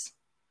 points.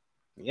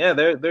 Yeah,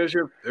 there's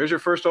your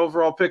first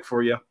overall pick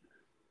for you.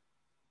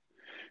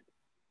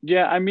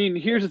 Yeah, I mean,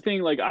 here's the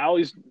thing. Like,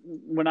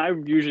 when I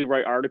usually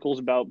write articles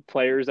about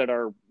players that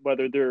are,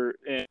 whether they're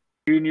in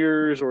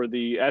juniors or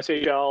the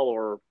SHL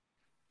or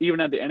even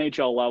at the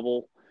NHL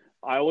level,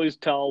 I always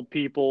tell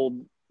people,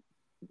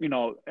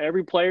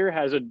 every player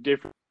has a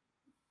different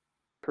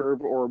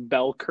curve or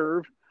bell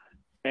curve.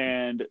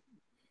 And,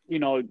 you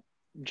know,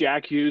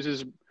 Jack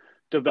Hughes's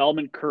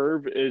development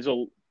curve is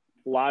a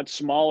lot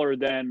smaller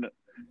than,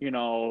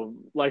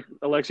 like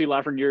Alexis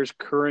Lafreniere's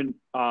current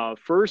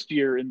first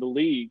year in the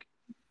league.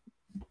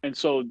 And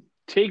so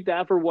take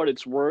that for what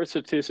it's worth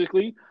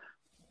statistically,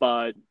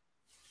 but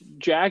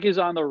Jack is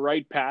on the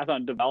right path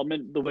on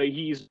development the way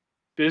he's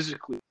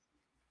physically.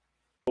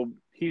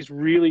 He's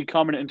really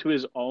coming into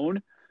his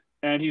own,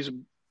 and he's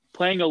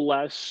playing a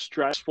less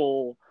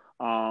stressful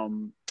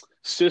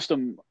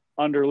system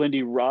under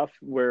Lindy Ruff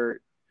where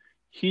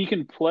he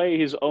can play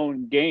his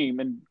own game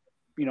and,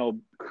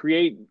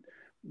 create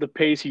the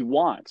pace he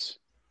wants.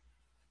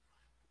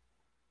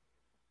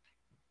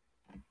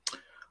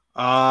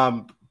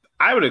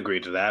 I would agree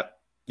to that.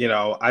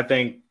 I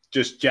think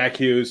just Jack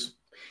Hughes,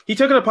 he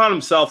took it upon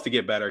himself to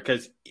get better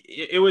because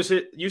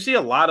you see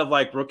a lot of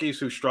rookies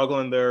who struggle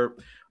in their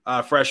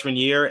freshman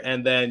year,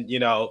 and then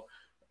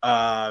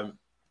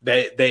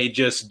they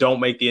just don't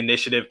make the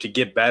initiative to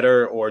get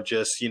better or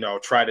just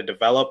try to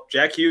develop.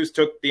 Jack Hughes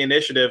took the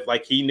initiative,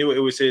 he knew it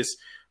was his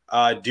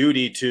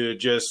duty to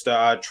just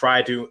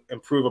try to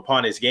improve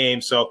upon his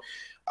game. So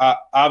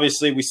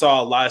obviously, we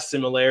saw a lot of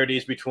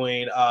similarities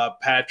between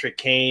Patrick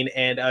Kane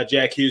and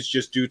Jack Hughes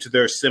just due to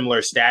their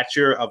similar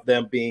stature of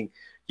them being,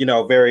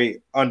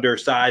 very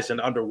undersized and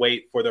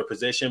underweight for their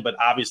position. But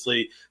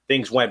obviously,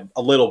 things went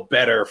a little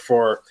better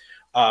for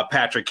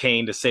Patrick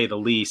Kane, to say the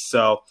least.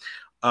 So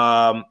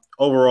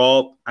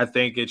overall, I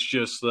think it's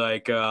just I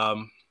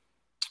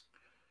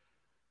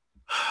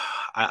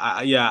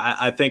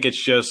think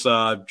it's just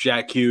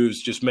Jack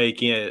Hughes just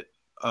making it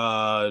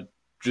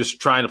just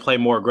trying to play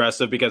more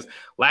aggressive, because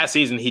last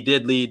season he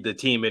did lead the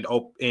team in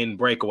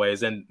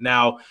breakaways, and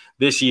now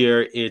this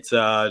year it's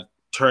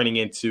turning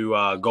into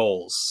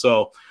goals.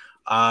 So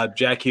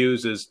Jack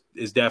Hughes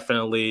is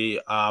definitely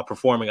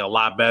performing a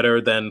lot better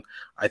than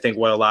I think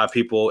what a lot of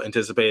people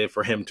anticipated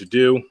for him to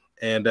do.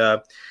 And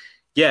I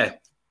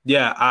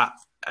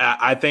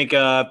think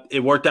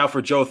it worked out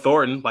for Joe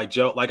Thornton.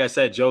 Like I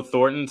said, Joe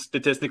Thornton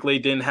statistically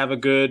didn't have a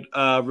good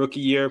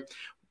rookie year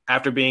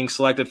after being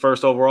selected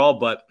first overall,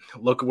 but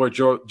look at where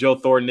Joe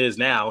Thornton is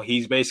now.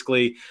 He's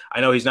basically,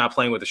 I know he's not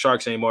playing with the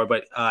Sharks anymore,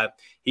 but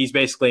he's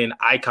basically an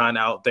icon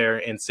out there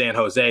in San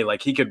Jose.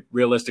 He could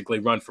realistically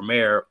run for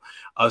mayor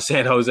of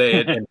San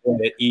Jose and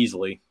win it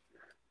easily.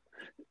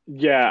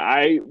 Yeah,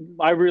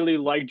 I really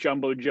liked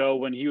Jumbo Joe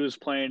when he was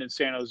playing in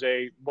San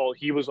Jose. Well,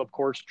 he was, of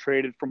course,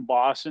 traded from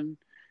Boston,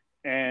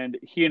 and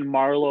he and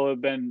Marleau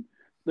have been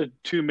the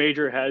two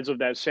major heads of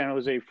that San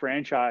Jose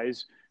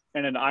franchise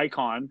and an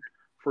icon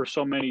for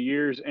so many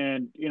years.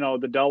 And,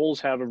 the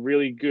Devils have a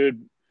really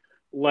good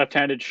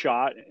left-handed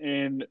shot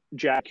in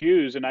Jack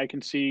Hughes, and I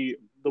can see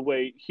the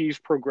way he's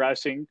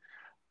progressing.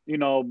 You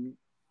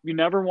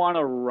never want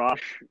to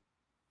rush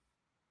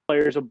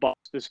players above.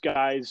 This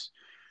guy's,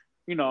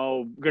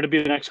 going to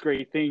be the next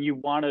great thing. You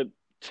want to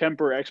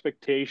temper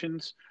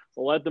expectations,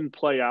 let them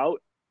play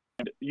out,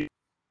 and you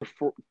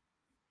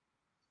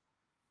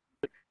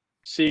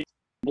see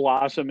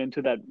blossom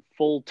into that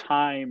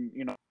full-time,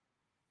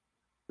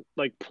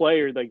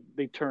 player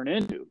they turn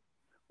into,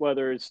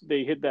 whether it's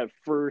they hit that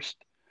first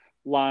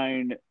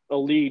line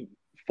elite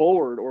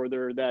forward, or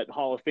they're that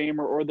Hall of Famer,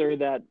 or they're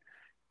that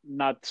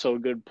not so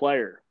good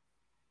player.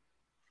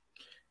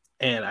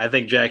 And I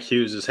think Jack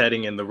Hughes is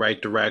heading in the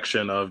right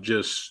direction of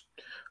just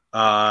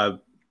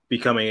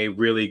becoming a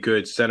really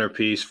good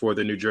centerpiece for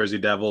the New Jersey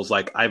Devils.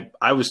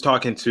 I was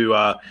talking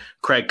to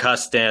Craig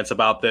Custance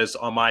about this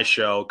on my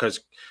show,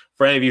 because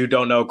for any of you who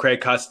don't know, Craig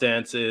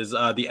Custance is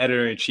the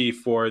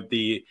editor-in-chief for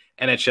the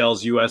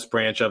NHL's U.S.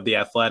 branch of The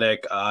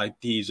Athletic.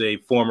 He's a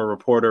former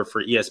reporter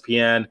for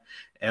ESPN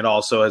and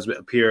also has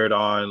appeared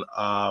on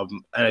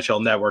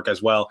NHL Network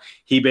as well.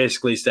 He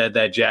basically said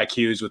that Jack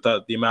Hughes, with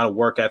the amount of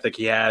work ethic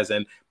he has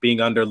and being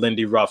under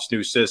Lindy Ruff's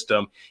new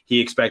system, he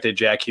expected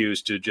Jack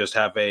Hughes to just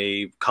have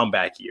a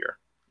comeback year.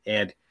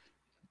 And,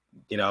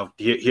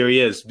 here he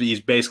is.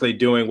 He's basically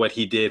doing what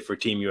he did for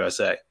Team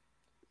USA.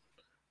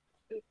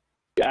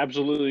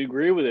 Absolutely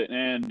agree with it.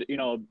 And,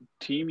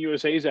 Team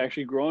USA is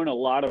actually growing a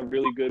lot of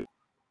really good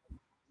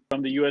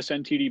from the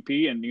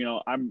USNTDP. And,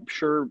 I'm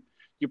sure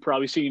you've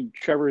probably seen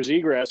Trevor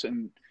Zegras,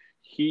 and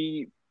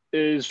he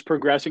is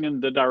progressing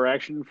in the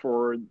direction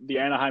for the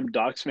Anaheim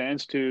Ducks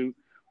fans to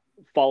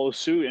follow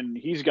suit. And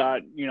he's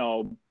got,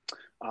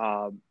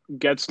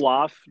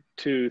 Getzlaf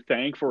to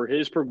thank for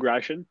his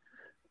progression.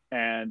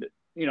 And,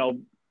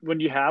 when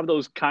you have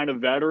those kind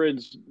of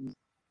veterans,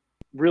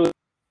 really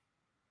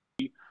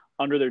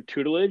under their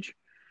tutelage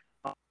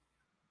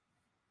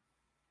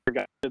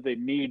that they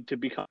need to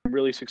become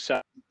really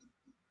successful.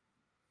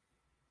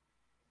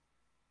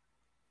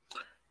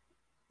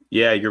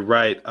 Yeah, you're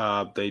right.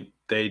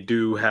 They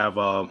do have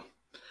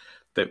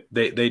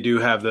they do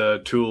have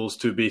the tools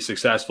to be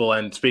successful.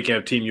 And speaking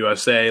of Team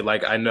USA,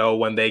 like I know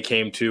when they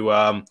came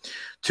to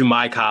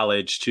my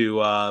college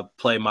to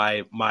play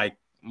my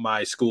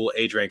school,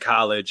 Adrian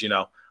College,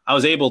 I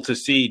was able to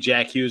see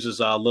Jack Hughes's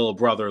little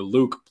brother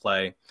Luke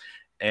play,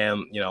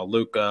 and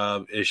Luke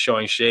is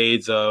showing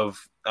shades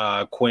of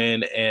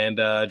Quinn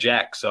and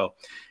Jack. So,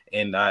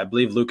 and I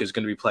believe Luke is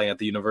going to be playing at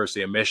the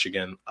University of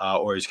Michigan,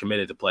 or he's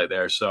committed to play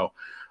there. So,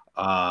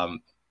 so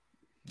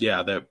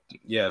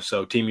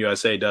Team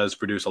USA does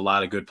produce a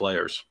lot of good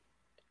players.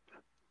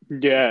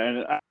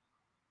 Yeah,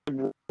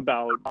 and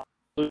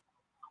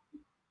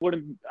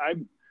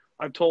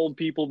I've told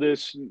people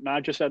this,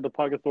 not just at the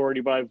Puck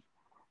Authority, but I've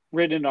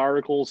written an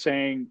article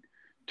saying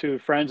to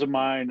friends of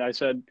mine, I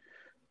said,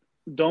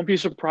 don't be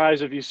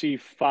surprised if you see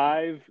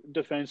 5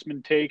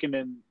 defensemen taken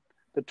in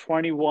the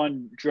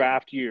 21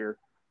 draft year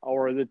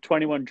or the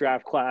 21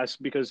 draft class,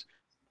 because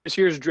this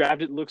year's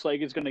draft, it looks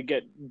like it's going to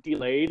get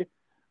delayed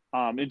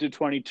into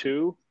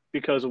 22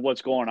 because of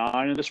what's going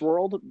on in this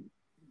world.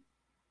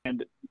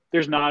 And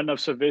there's not enough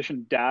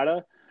sufficient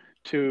data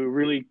to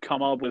really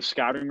come up with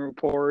scouting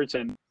reports.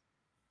 And,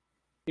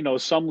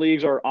 some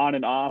leagues are on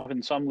and off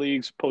and some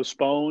leagues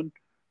postpone,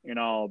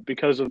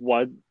 because of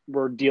what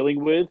we're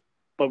dealing with.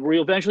 But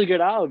we'll eventually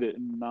get out of it.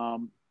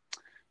 And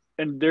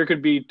there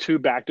could be 2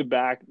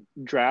 back-to-back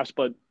drafts.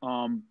 But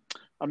I'm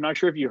not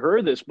sure if you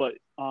heard this, but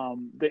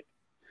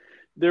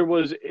there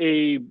was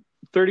a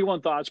 31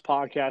 Thoughts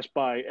podcast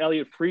by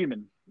Elliot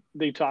Friedman.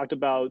 They talked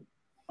about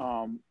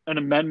an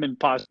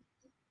amendment,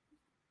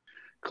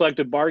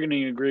 collective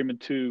bargaining agreement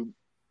to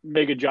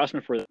make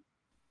adjustment for that.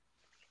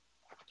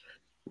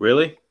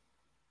 Really?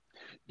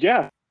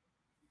 Yeah.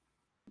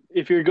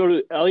 If you go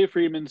to Elliot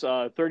Friedman's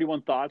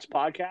 31 Thoughts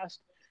podcast,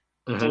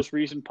 most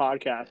recent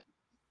podcast.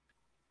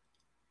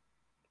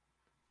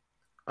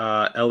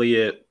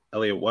 Elliot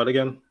what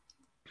again?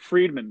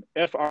 Friedman,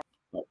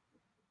 F-R-E-M-A-N.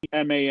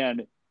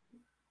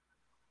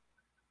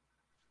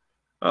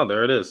 Oh,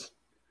 there it is.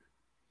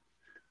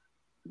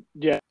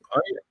 Yeah.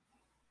 Oh, yeah.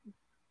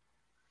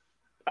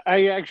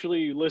 I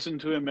actually listen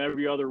to him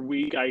every other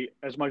week,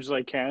 as much as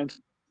I can.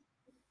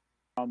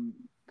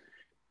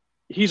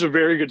 He's a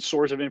very good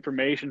source of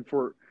information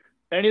for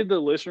any of the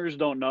listeners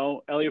don't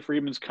know. Elliot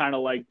Friedman's kind of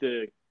like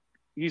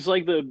he's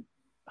like the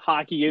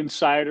hockey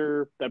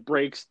insider that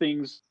breaks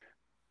things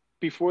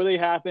before they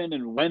happen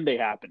and when they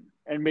happen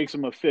and makes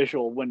them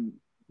official when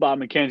Bob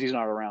McKenzie's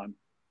not around.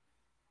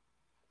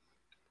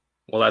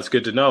 Well, that's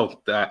good to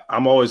know. That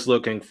I'm always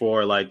looking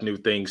for new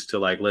things to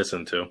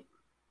listen to.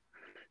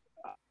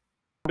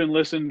 I've been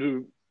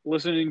listening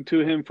to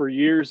him for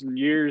years and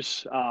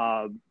years,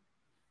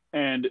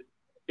 and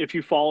if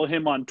you follow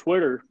him on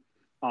Twitter,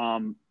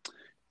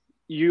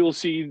 you'll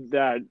see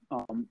that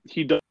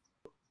he does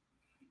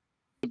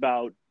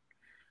about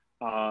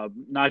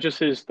not just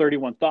his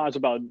 31 Thoughts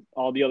about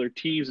all the other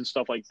teams and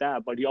stuff like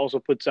that, but he also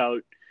puts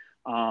out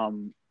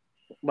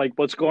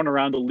what's going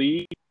around the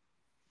league.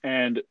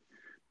 And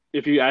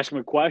if you ask him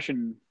a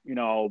question,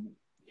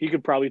 he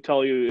could probably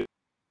tell you or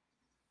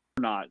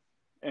not.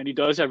 And he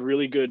does have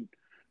really good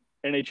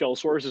NHL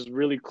sources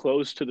really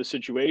close to the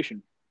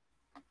situation.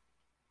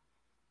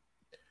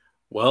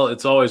 Well,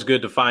 it's always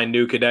good to find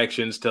new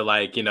connections to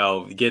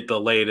get the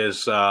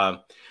latest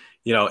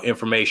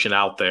information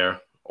out there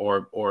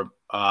or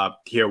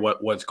hear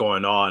what's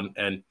going on,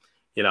 and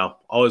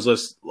always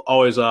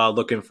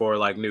looking for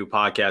new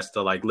podcasts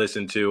to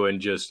listen to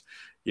and just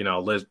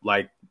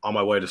on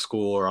my way to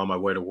school or on my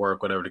way to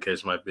work, whatever the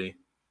case might be.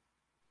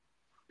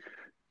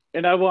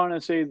 And I want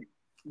to say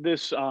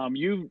this,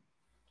 you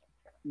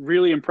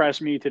really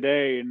impressed me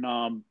today. And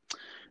I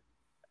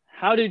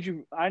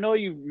know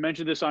you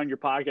mentioned this on your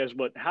podcast,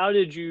 but how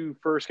did you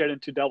first get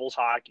into Devils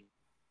hockey?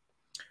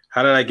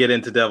 How did I get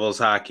into Devils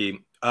hockey?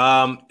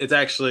 It's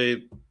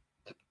actually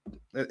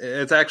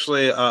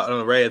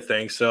an array of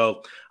things.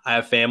 So I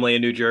have family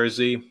in New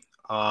Jersey.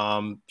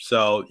 I've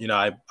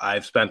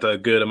spent a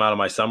good amount of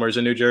my summers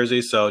in New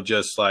Jersey. So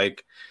just I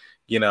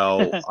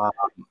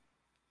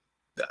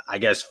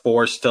guess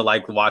forced to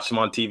watch them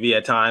on TV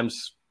at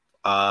times.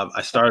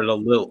 I started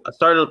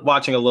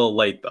watching a little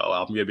late though.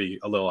 I'm gonna be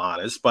a little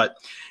honest, but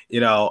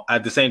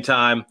at the same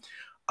time,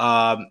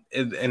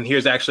 and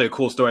here's actually a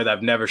cool story that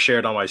I've never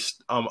shared on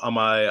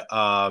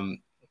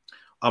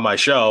my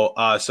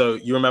show. So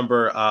you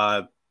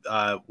remember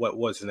what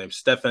was his name?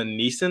 Stefan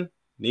Noesen?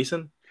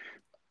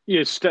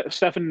 Yeah,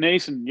 Stefan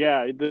Noesen.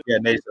 Yeah,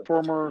 Noesen.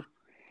 Former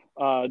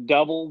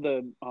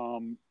Devil.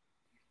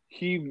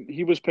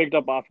 He was picked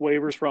up off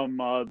waivers from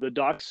the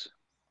Ducks.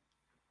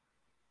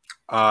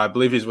 I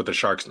believe he's with the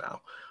Sharks now.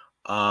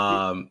 He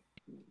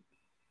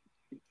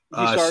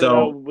started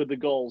out with the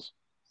Gulls.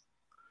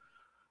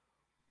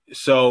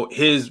 So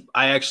it's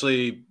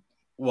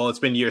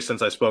been years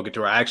since I've spoken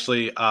to her. I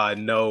actually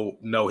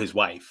know his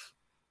wife,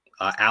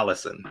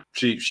 Allison.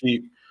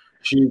 She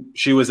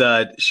She was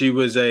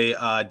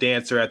a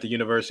dancer at the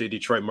University of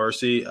Detroit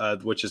Mercy,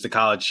 which is the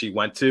college she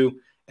went to,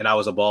 and I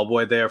was a ball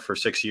boy there for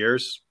 6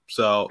 years.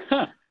 So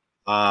Huh.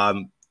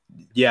 um,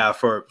 yeah,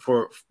 for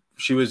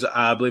she was,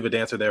 I believe, a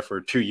dancer there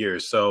for 2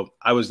 years. So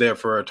I was there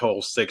for a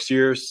total 6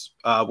 years,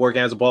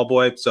 working as a ball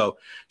boy. So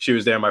she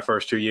was there my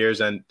first 2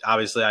 years, and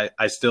obviously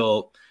I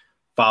still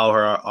follow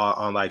her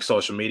on like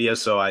social media.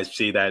 So I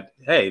see that,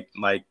 hey,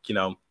 like,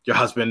 your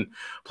husband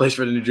plays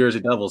for the New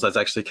Jersey Devils. That's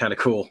actually kind of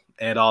cool.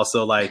 And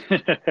also like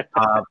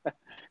uh,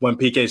 when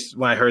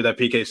I heard that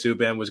PK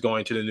Subban was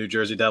going to the New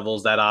Jersey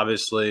Devils, that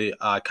obviously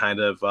kind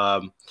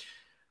of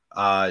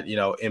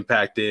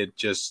impacted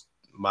just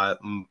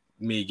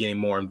me getting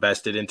more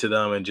invested into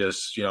them and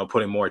just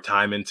putting more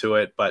time into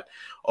it. But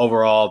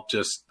overall,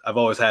 just I've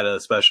always had a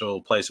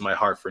special place in my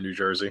heart for New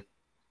Jersey.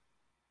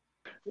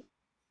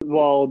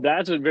 Well,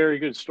 that's a very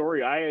good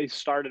story. I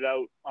started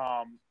out,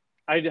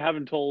 I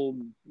haven't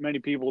told many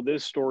people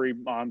this story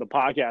on the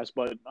podcast,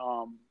 but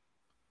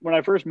when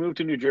I first moved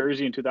to New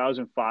Jersey in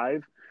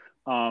 2005,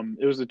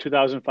 it was the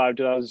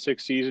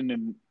 2005-2006 season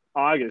in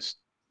August.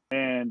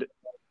 And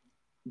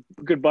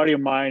a good buddy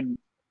of mine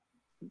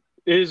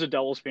is a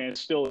Devils fan,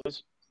 still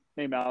is,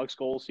 named Alex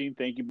Goldstein.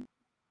 Thank you.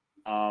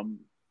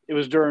 It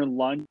was during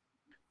lunch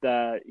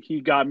that he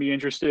got me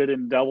interested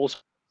in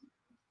Devils.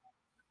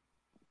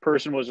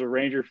 Person was a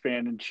Ranger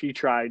fan, and she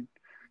tried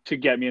to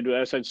get me into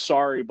it. I said,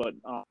 sorry, but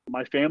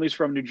my family's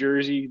from New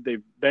Jersey.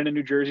 They've been in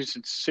New Jersey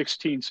since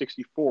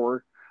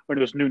 1664 when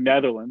it was New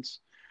Netherlands.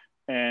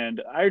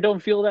 And I don't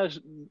feel that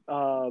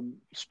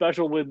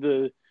special with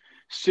the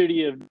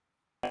city of,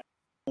 I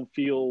don't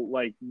feel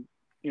like,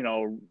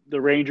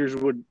 the Rangers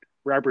would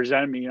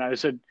represent me. And I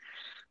said,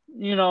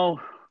 you know,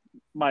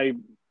 my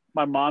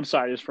my mom's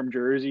side is from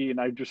Jersey, and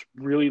I just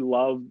really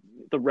love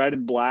the red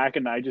and black,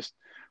 and I just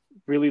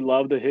really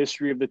love the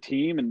history of the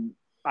team, and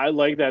I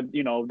like that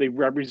they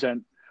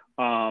represent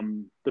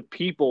the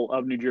people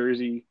of New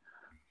Jersey,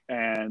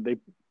 and they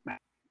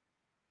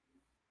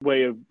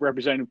way of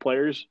representing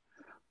players.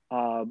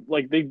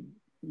 Like they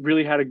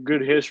really had a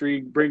good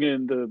history bringing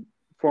in the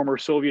former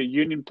Soviet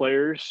Union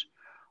players.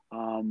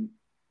 Um,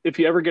 if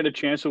you ever get a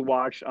chance to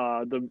watch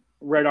the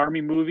Red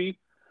Army movie,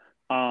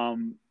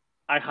 um,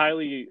 I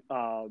highly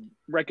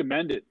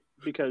recommend it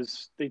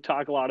because they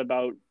talk a lot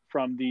about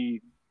from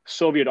the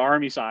Soviet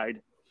Army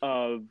side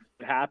of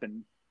what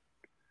happened,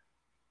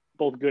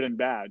 both good and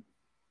bad.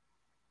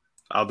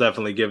 I'll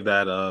definitely give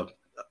that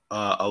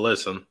a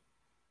listen,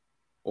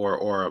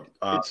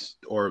 It's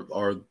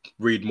or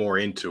read more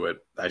into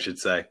it, I should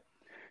say.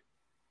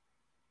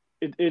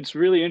 it's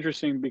really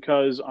interesting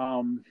because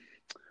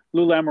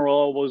Lou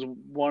Lamoriello was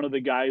one of the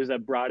guys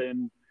that brought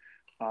in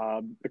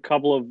a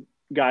couple of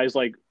guys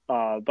like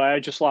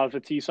Vyacheslav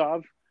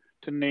Fetisov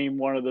to name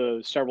one of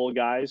the several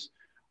guys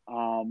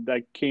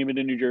that came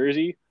into New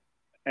Jersey,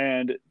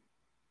 and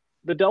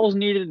the Devils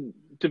needed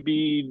to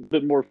be a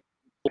bit more,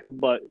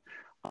 but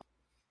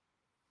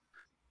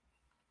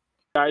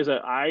guys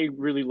that I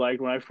really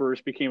liked when I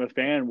first became a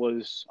fan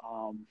was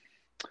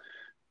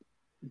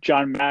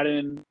John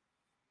Madden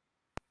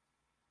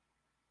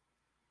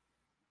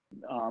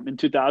in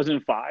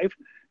 2005,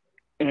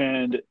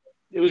 and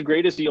it was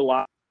great to see a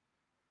lot.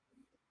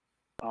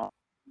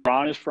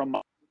 Ron is from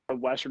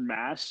Western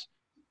Mass,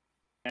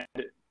 and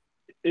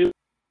it was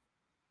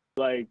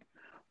like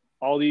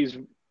all these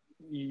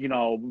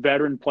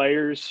veteran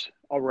players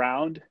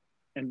around,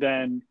 and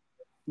then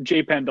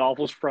Jay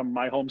Pandolfos from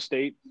my home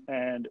state,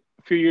 and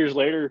a few years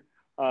later,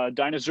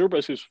 Dinah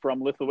Zurbas, who's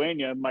from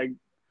Lithuania. My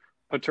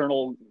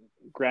paternal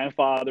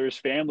grandfather's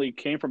family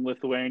came from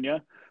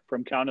Lithuania,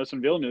 from Kaunas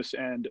and Vilnius,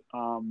 and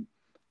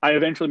I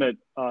eventually met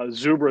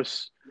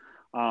Zubras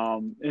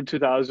in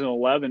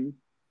 2011,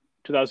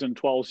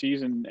 2012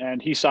 season,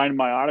 and he signed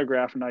my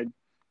autograph, and I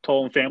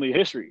told him family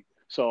history.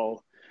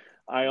 So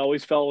I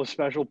always felt a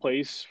special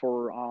place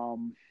for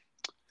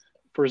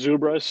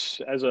Zubras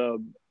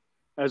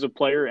as a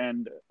player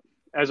and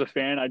as a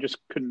fan. I just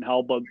couldn't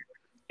help but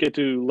get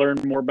to learn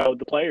more about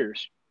the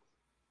players.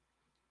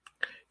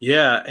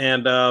 Yeah,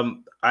 and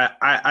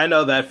I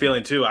know that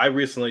feeling too. I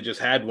recently just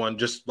had one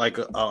just like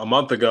a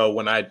month ago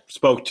when I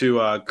spoke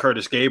to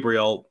Curtis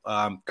Gabriel.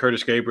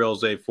 Curtis Gabriel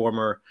is a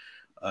former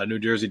New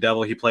Jersey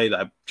Devil. He played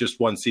just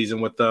one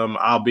season with them,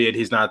 albeit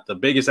he's not the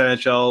biggest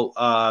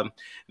NHL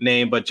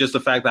name, but just the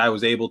fact that I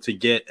was able to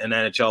get an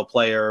NHL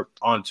player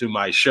onto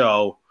my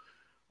show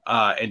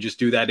and just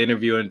do that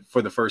interview, and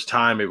for the first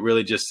time, it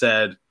really just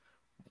said,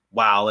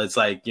 wow, it's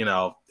like,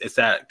 it's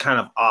that kind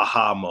of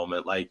aha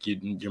moment. Like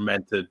you're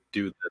meant to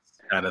do this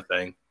kind of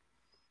thing.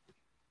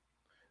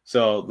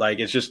 So like,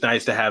 it's just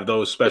nice to have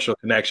those special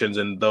connections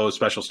and those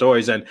special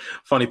stories. And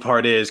funny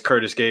part is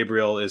Curtis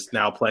Gabriel is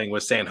now playing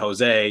with San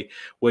Jose,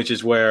 which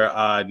is where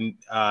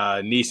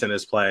Neeson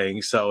is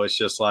playing. So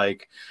it's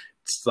like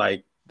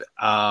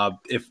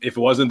if it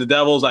wasn't the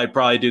Devils, I'd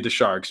probably do the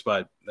Sharks,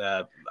 but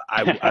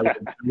I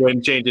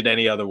wouldn't change it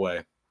any other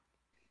way.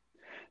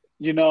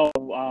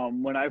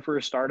 When I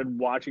first started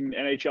watching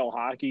NHL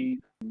hockey,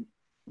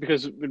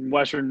 because in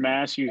Western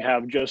Mass you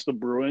have just the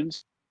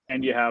Bruins,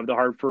 and you have the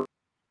Hartford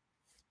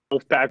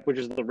Wolfpack, which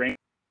is the Rain.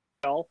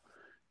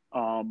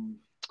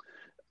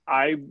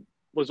 I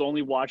was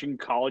only watching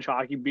college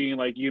hockey being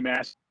like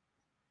UMass,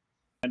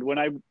 and when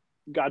I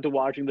got to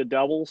watching the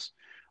Devils,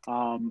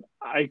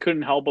 I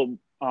couldn't help but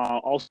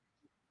also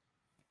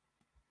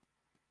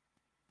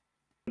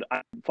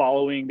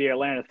following the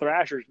Atlanta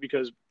Thrashers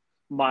because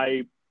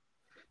I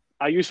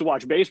used to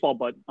watch baseball,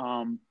 but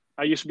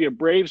I used to be a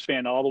Braves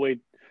fan all the way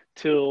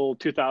till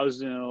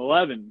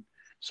 2011.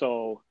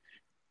 So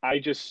I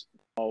just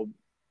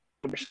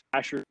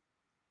Thrashers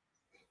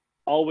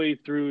all the way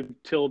through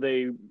till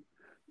they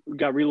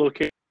got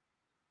relocated.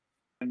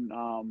 And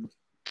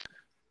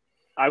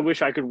I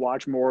wish I could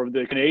watch more of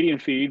the Canadian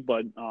feed,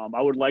 but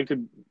I would like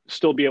to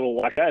still be able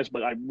to watch that.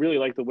 But I really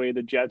like the way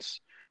the Jets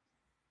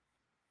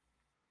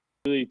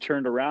really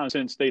turned around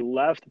since they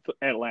left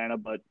Atlanta.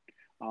 But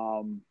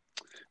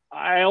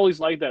I always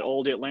liked that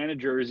old Atlanta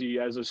jersey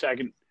as a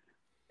second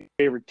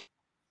favorite team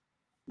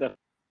that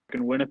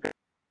can win it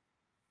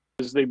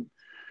because they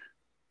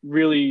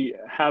really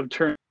have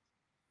turned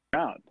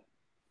around.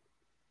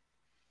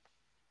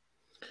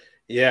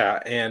 Yeah,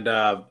 and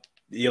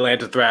the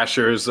Atlanta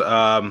Thrashers.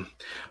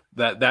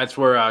 That's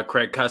where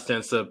Craig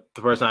Custance, the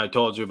person I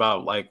told you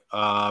about, like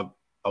a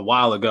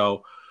while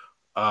ago,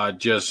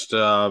 just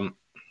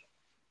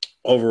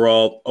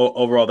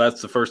overall,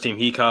 that's the first team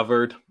he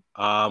covered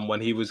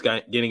when he was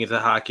getting into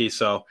hockey.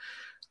 So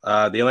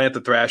the Atlanta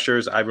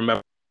Thrashers, I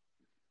remember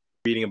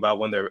reading about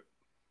when their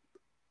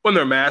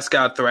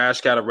mascot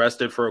Thrash got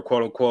arrested for a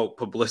quote unquote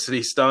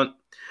publicity stunt.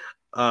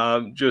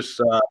 That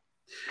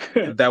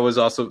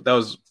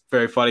was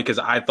very funny because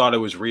I thought it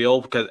was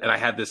real and I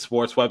had this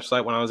sports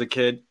website when I was a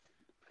kid,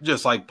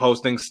 just like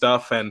posting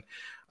stuff. And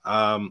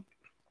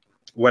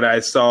when I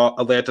saw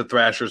Atlanta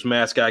Thrashers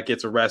mascot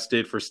gets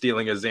arrested for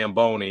stealing a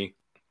Zamboni,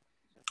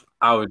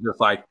 I was just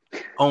like,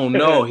 oh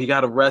no, he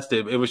got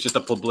arrested. It was just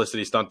a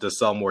publicity stunt to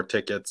sell more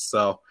tickets.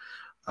 So,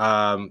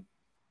 because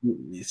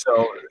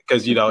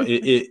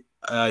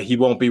he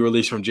won't be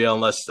released from jail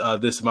unless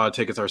this amount of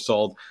tickets are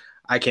sold.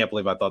 I can't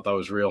believe I thought that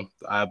was real.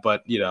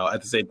 But,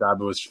 at the same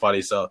time, it was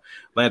funny. So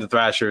Atlanta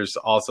Thrashers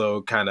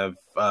also kind of,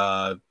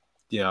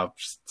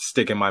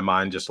 stick in my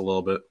mind just a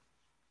little bit.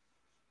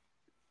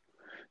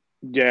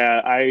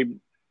 Yeah,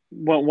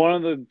 one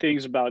of the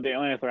things about the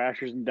Atlanta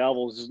Thrashers and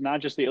Devils is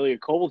not just the Ilya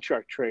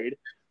Kovalchuk trade,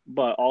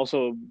 but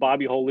also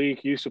Bobby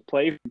Holik used to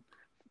play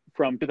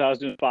from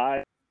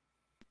 2005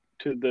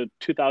 to the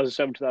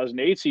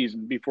 2007-2008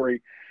 season before he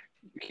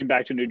came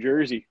back to New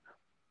Jersey.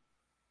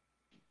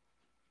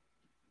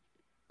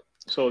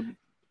 So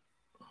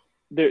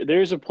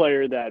there's a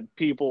player that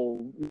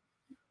people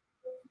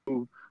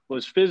who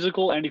was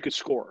physical and he could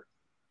score.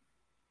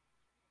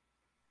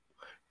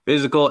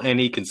 Physical and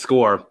he can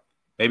score.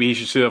 Maybe he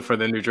should suit up for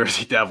the New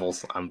Jersey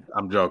Devils. I'm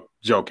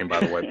joking, by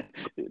the way.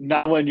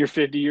 Not when you're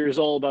 50 years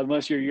old,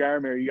 unless you're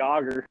Jaromir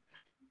Jagr.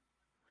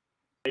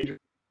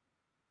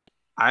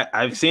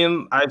 I've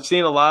seen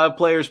a lot of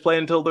players play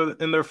until they're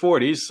in their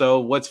 40s. So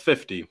what's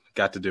 50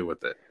 got to do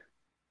with it?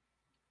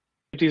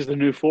 50 is the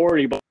new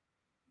 40, but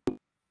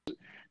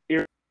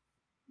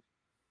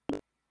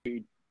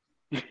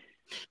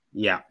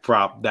yeah,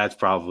 that's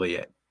probably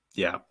it.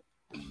 Yeah,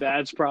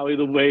 that's probably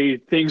the way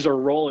things are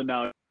rolling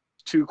now.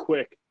 It's too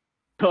quick.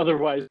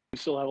 Otherwise, we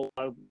still have a lot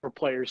of more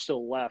players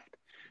still left.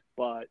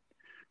 But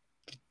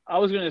I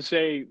was going to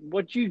say,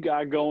 what you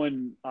got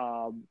going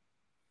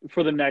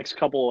for the next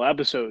couple of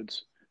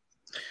episodes?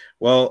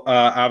 Well,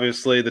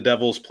 obviously the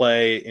Devils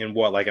play in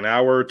like an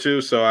hour or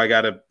two, so I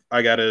gotta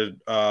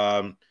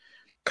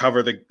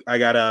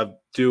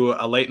do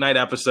a late night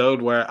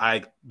episode where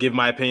I give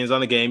my opinions on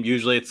the game.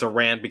 Usually it's a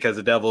rant because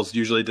the Devils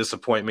usually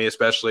disappoint me,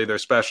 especially their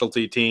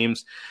specialty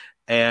teams.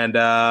 And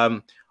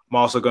I'm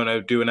also going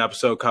to do an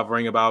episode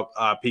covering about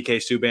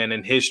PK Subban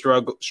and his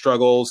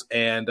struggles,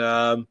 and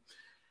and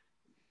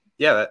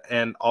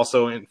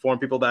also inform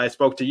people that I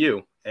spoke to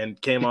you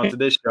and came onto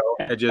this show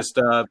and just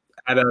had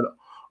an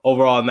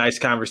overall nice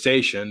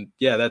conversation.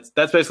 Yeah,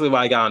 that's basically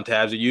why I got on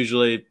Tabs.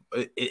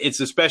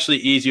 It's especially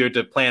easier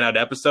to plan out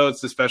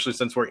episodes, especially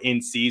since we're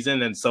in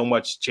season and so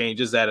much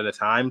changes at a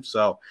time.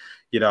 So,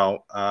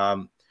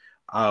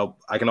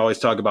 I can always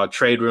talk about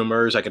trade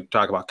rumors. I can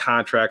talk about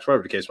contracts,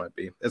 whatever the case might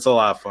be. It's a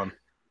lot of fun.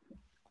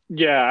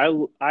 Yeah,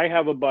 I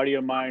have a buddy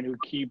of mine who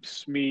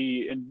keeps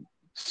me in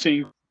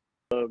sync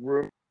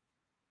rumors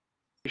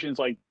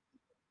like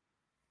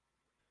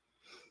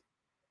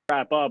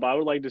wrap up. I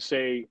would like to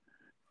say,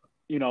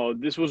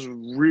 this was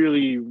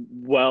really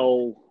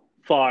well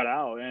thought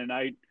out, and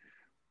I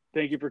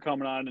thank you for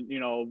coming on.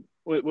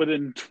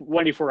 Within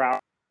 24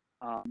 hours.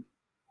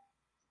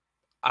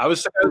 I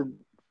was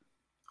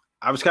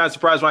kind of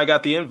surprised when I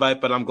got the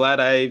invite, but I'm glad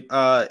I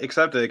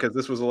accepted it because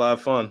this was a lot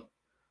of fun.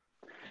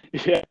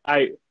 Yeah,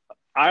 I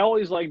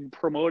always like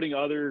promoting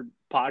other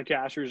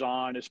podcasters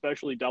on,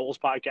 especially Devils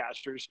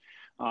podcasters,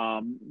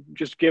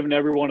 just giving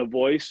everyone a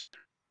voice.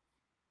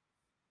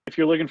 If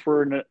you're looking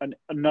for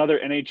another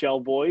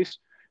NHL voice,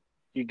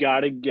 you got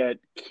to get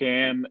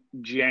Cam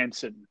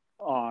Janssen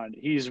on.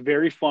 He's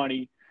very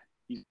funny.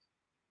 He's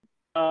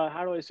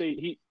how do I say,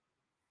 he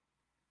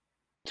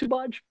too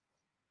much.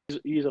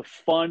 He's a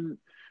fun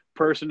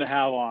person to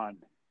have on.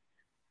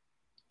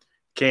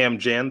 Cam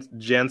Jensen.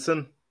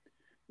 Jansen.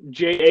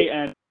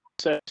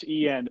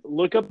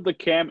 Look up the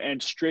Cam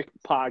and Strick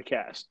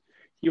podcast.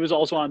 He was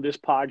also on this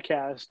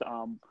podcast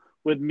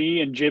with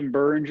me and Jim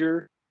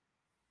Berger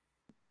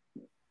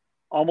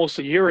almost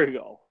a year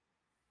ago.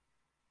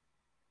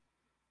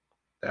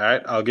 All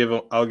right, I'll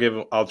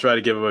try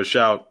to give him a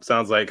shout.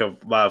 Sounds like a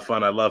lot of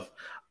fun.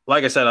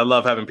 Like I said, I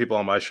love having people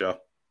on my show.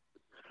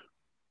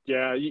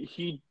 Yeah,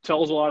 he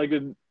tells a lot of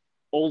good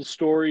old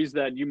stories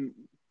that you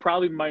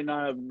probably might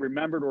not have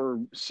remembered or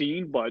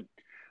seen, but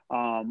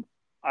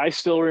I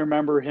still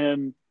remember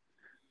him,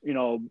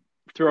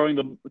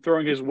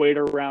 throwing his weight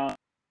around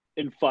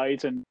in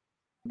fights, and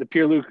the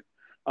Pierre-Luc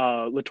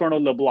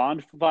Letourneau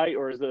LeBlanc fight,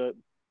 or is the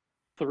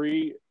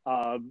three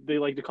they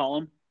like to call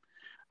him.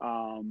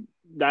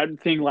 That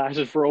thing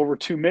lasted for over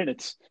 2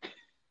 minutes.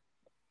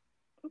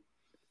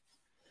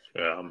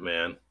 Oh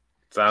man,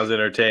 sounds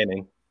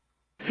entertaining.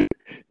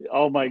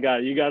 Oh my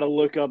god, you got to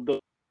look up the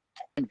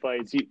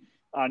fights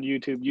on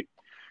YouTube.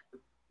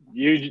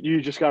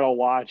 You just got to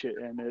watch it,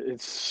 and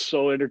it's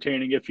so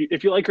entertaining. If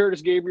you like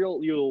Curtis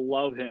Gabriel, you'll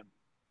love him.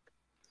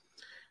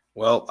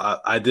 Well,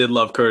 I did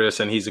love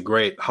Curtis, and he's a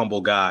great, humble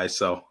guy.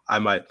 So I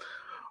might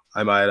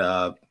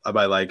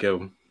like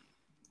him.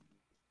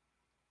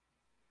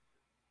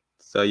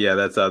 So yeah,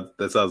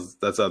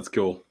 that sounds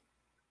cool.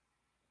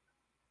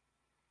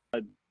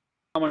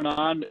 Coming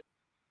on,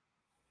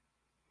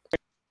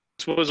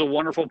 this was a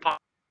wonderful podcast.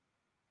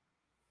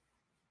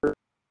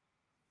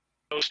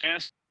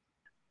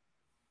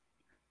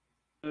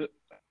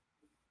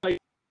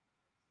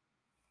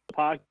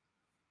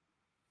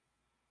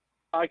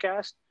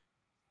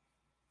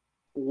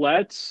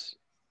 Let's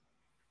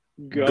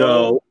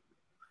go.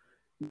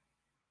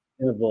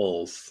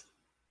 Devils.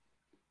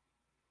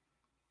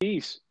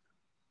 Peace.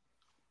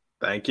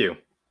 Thank you.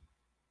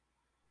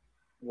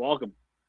 Welcome.